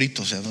lado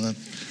oscurito, o sea,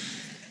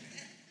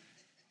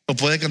 o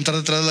puede cantar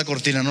detrás de la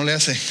cortina, no le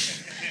hace.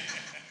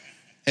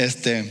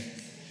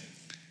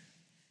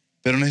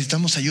 Pero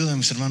necesitamos ayuda,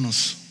 mis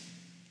hermanos.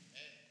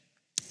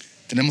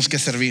 Tenemos que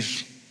servir.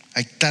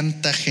 Hay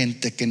tanta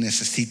gente que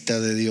necesita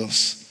de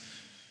Dios,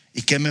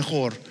 y qué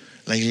mejor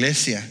la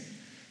iglesia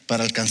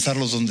para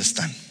alcanzarlos donde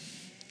están.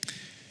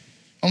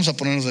 Vamos a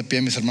ponernos de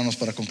pie, mis hermanos,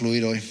 para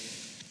concluir hoy.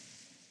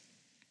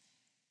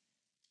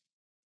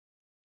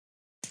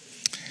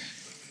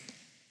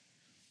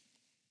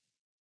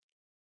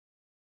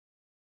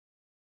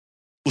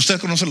 Usted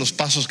conoce los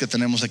pasos que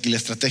tenemos aquí, la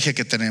estrategia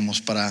que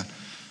tenemos para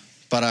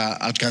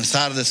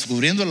alcanzar,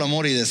 descubriendo el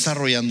amor y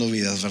desarrollando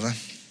vidas, ¿verdad?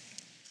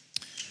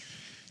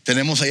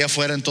 Tenemos allá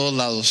afuera en todos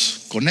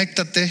lados: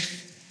 conéctate,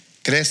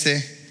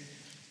 crece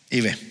y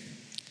ve.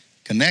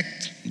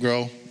 Connect,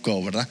 grow,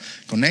 go, ¿verdad?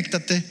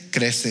 Conéctate,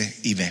 crece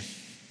y ve.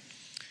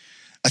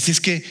 Así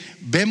es que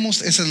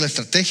vemos, esa es la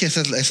estrategia,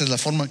 esa es la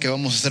forma que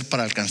vamos a hacer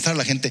para alcanzar a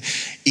la gente.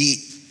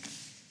 Y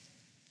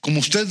como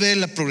usted ve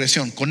la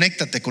progresión,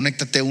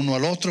 conéctate uno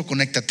al otro,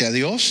 conéctate a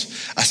Dios,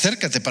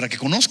 acércate para que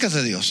conozcas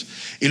de Dios.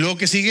 Y luego,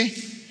 ¿qué sigue?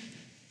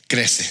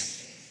 Crece.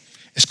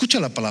 Escucha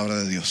la palabra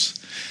de Dios.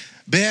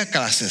 Ve a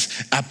clases,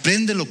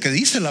 aprende lo que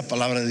dice la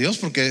palabra de Dios,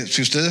 porque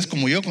si usted es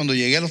como yo, cuando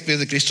llegué a los pies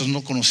de Cristo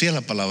no conocía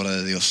la palabra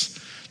de Dios.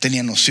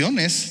 Tenía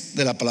nociones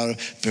de la palabra,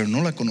 pero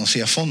no la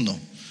conocía a fondo.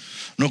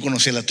 No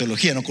conocía la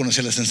teología, no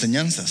conocía las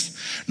enseñanzas.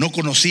 No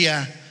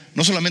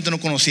solamente no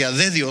conocía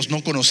de Dios,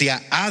 no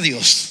conocía a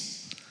Dios,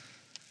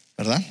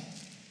 ¿verdad?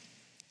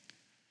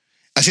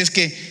 Así es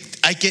que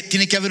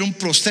tiene que haber un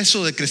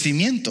proceso de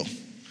crecimiento.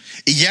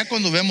 Y ya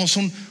cuando vemos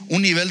un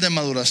nivel de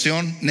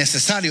maduración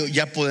necesario,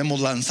 ya podemos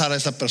lanzar a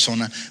esa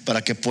persona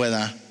para que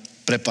pueda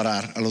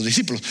preparar a los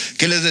discípulos.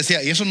 ¿Qué les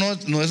decía? Y eso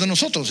no es de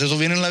nosotros, eso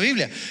viene en la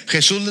Biblia.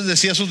 Jesús les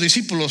decía a sus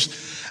discípulos,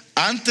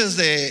 antes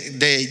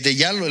de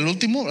ya el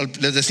último,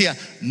 les decía: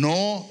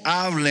 no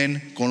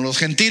hablen con los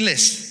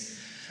gentiles,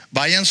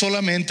 vayan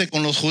solamente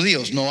con los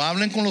judíos, no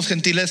hablen con los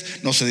gentiles,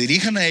 no se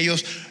dirijan a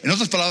ellos. En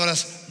otras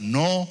palabras,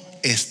 no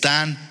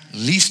están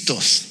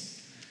listos.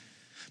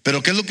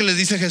 Pero ¿qué es lo que les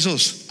dice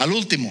Jesús al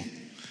último?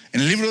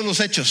 En el libro de los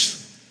Hechos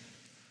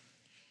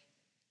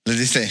les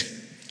dice: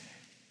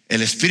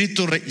 el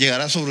Espíritu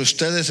llegará sobre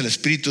ustedes, el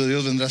Espíritu de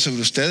Dios vendrá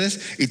sobre ustedes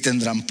y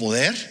tendrán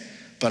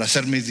poder para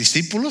ser mis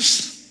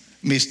discípulos,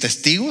 mis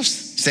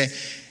testigos.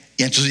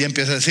 Y entonces ya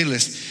empieza a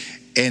decirles: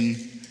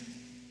 en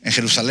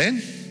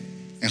Jerusalén,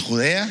 en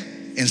Judea,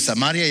 en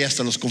Samaria y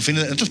hasta los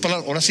confines. En otras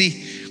palabras, ahora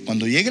sí,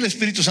 cuando llegue el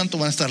Espíritu Santo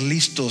van a estar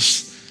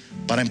listos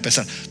para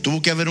empezar.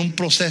 Tuvo que haber un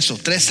proceso,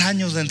 3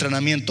 años de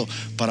entrenamiento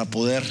para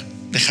poder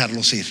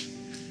dejarlos ir.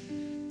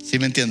 ¿Sí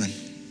me entienden?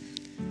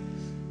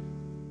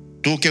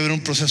 Tuvo que haber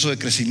un proceso de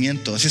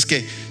crecimiento. Así es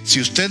que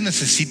si usted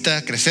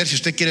necesita crecer, si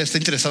usted está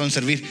interesado en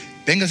servir,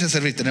 véngase a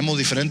servir. Tenemos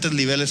diferentes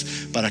niveles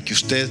para que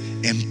usted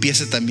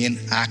empiece también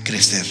a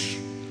crecer.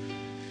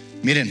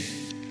 Miren,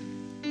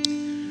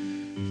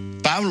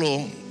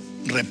 Pablo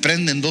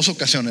reprende en 2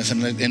 ocasiones,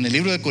 en el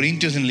libro de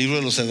Corintios y en el libro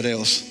de los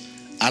Hebreos,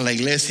 a la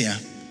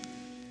iglesia,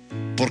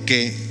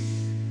 porque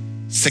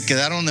se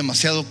quedaron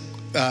demasiado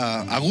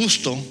a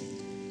gusto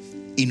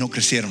y no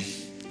crecieron,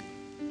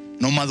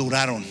 no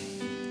maduraron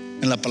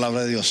en la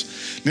palabra de Dios.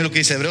 Mira lo que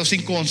dice Hebreos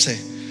 5:11.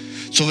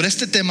 Sobre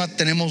este tema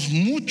tenemos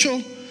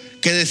mucho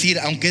que decir,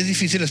 aunque es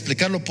difícil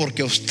explicarlo,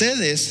 porque a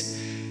ustedes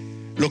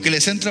lo que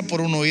les entra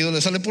por un oído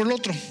les sale por el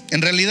otro.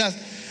 En realidad,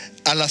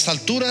 a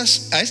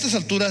estas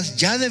alturas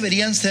ya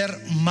deberían ser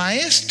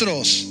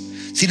maestros.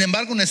 Sin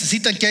embargo,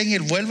 necesitan que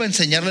alguien vuelva a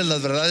enseñarles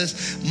las verdades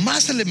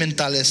más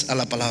elementales a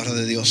la palabra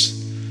de Dios.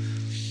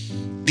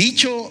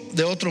 Dicho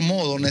de otro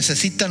modo,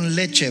 necesitan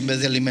leche en vez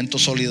de alimento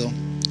sólido.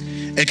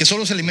 El que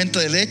solo se alimenta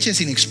de leche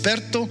es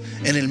inexperto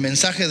en el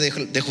mensaje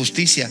de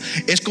justicia.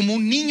 Es como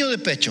un niño de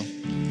pecho.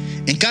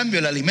 En cambio,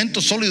 el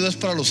alimento sólido es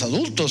para los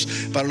adultos,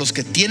 para los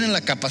que tienen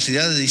la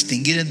capacidad de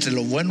distinguir entre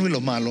lo bueno y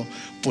lo malo,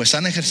 pues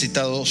han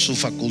ejercitado su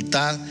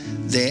facultad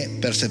de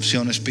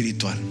percepción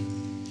espiritual.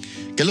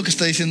 ¿Qué es lo que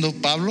está diciendo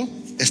Pablo?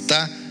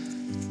 Está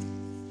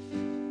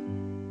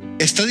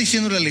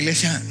diciéndole a la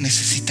iglesia: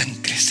 necesitan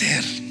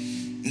crecer,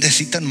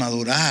 necesitan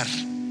madurar,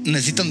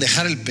 necesitan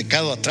dejar el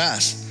pecado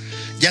atrás.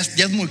 Ya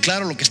es muy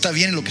claro lo que está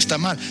bien y lo que está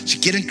mal. Si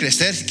quieren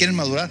crecer, si quieren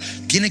madurar,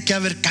 tiene que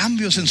haber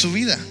cambios en su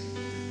vida.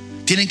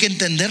 Tienen que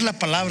entender la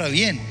palabra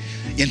bien.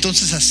 Y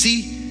entonces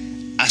así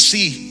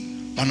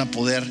van a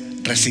poder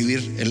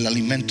recibir el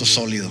alimento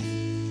sólido.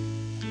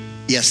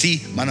 Y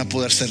así van a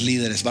poder ser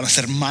líderes, van a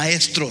ser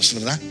maestros,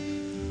 ¿verdad?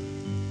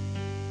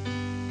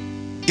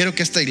 Quiero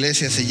que esta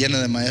iglesia se llene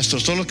de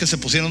maestros. Todos los que se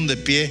pusieron de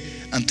pie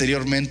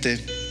anteriormente,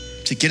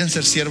 si quieren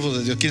ser siervos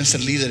de Dios, quieren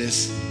ser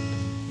líderes,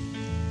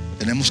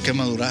 tenemos que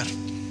madurar,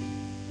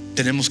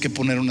 tenemos que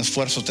poner un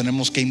esfuerzo,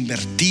 tenemos que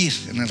invertir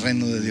en el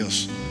reino de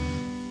Dios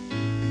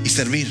y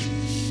servir.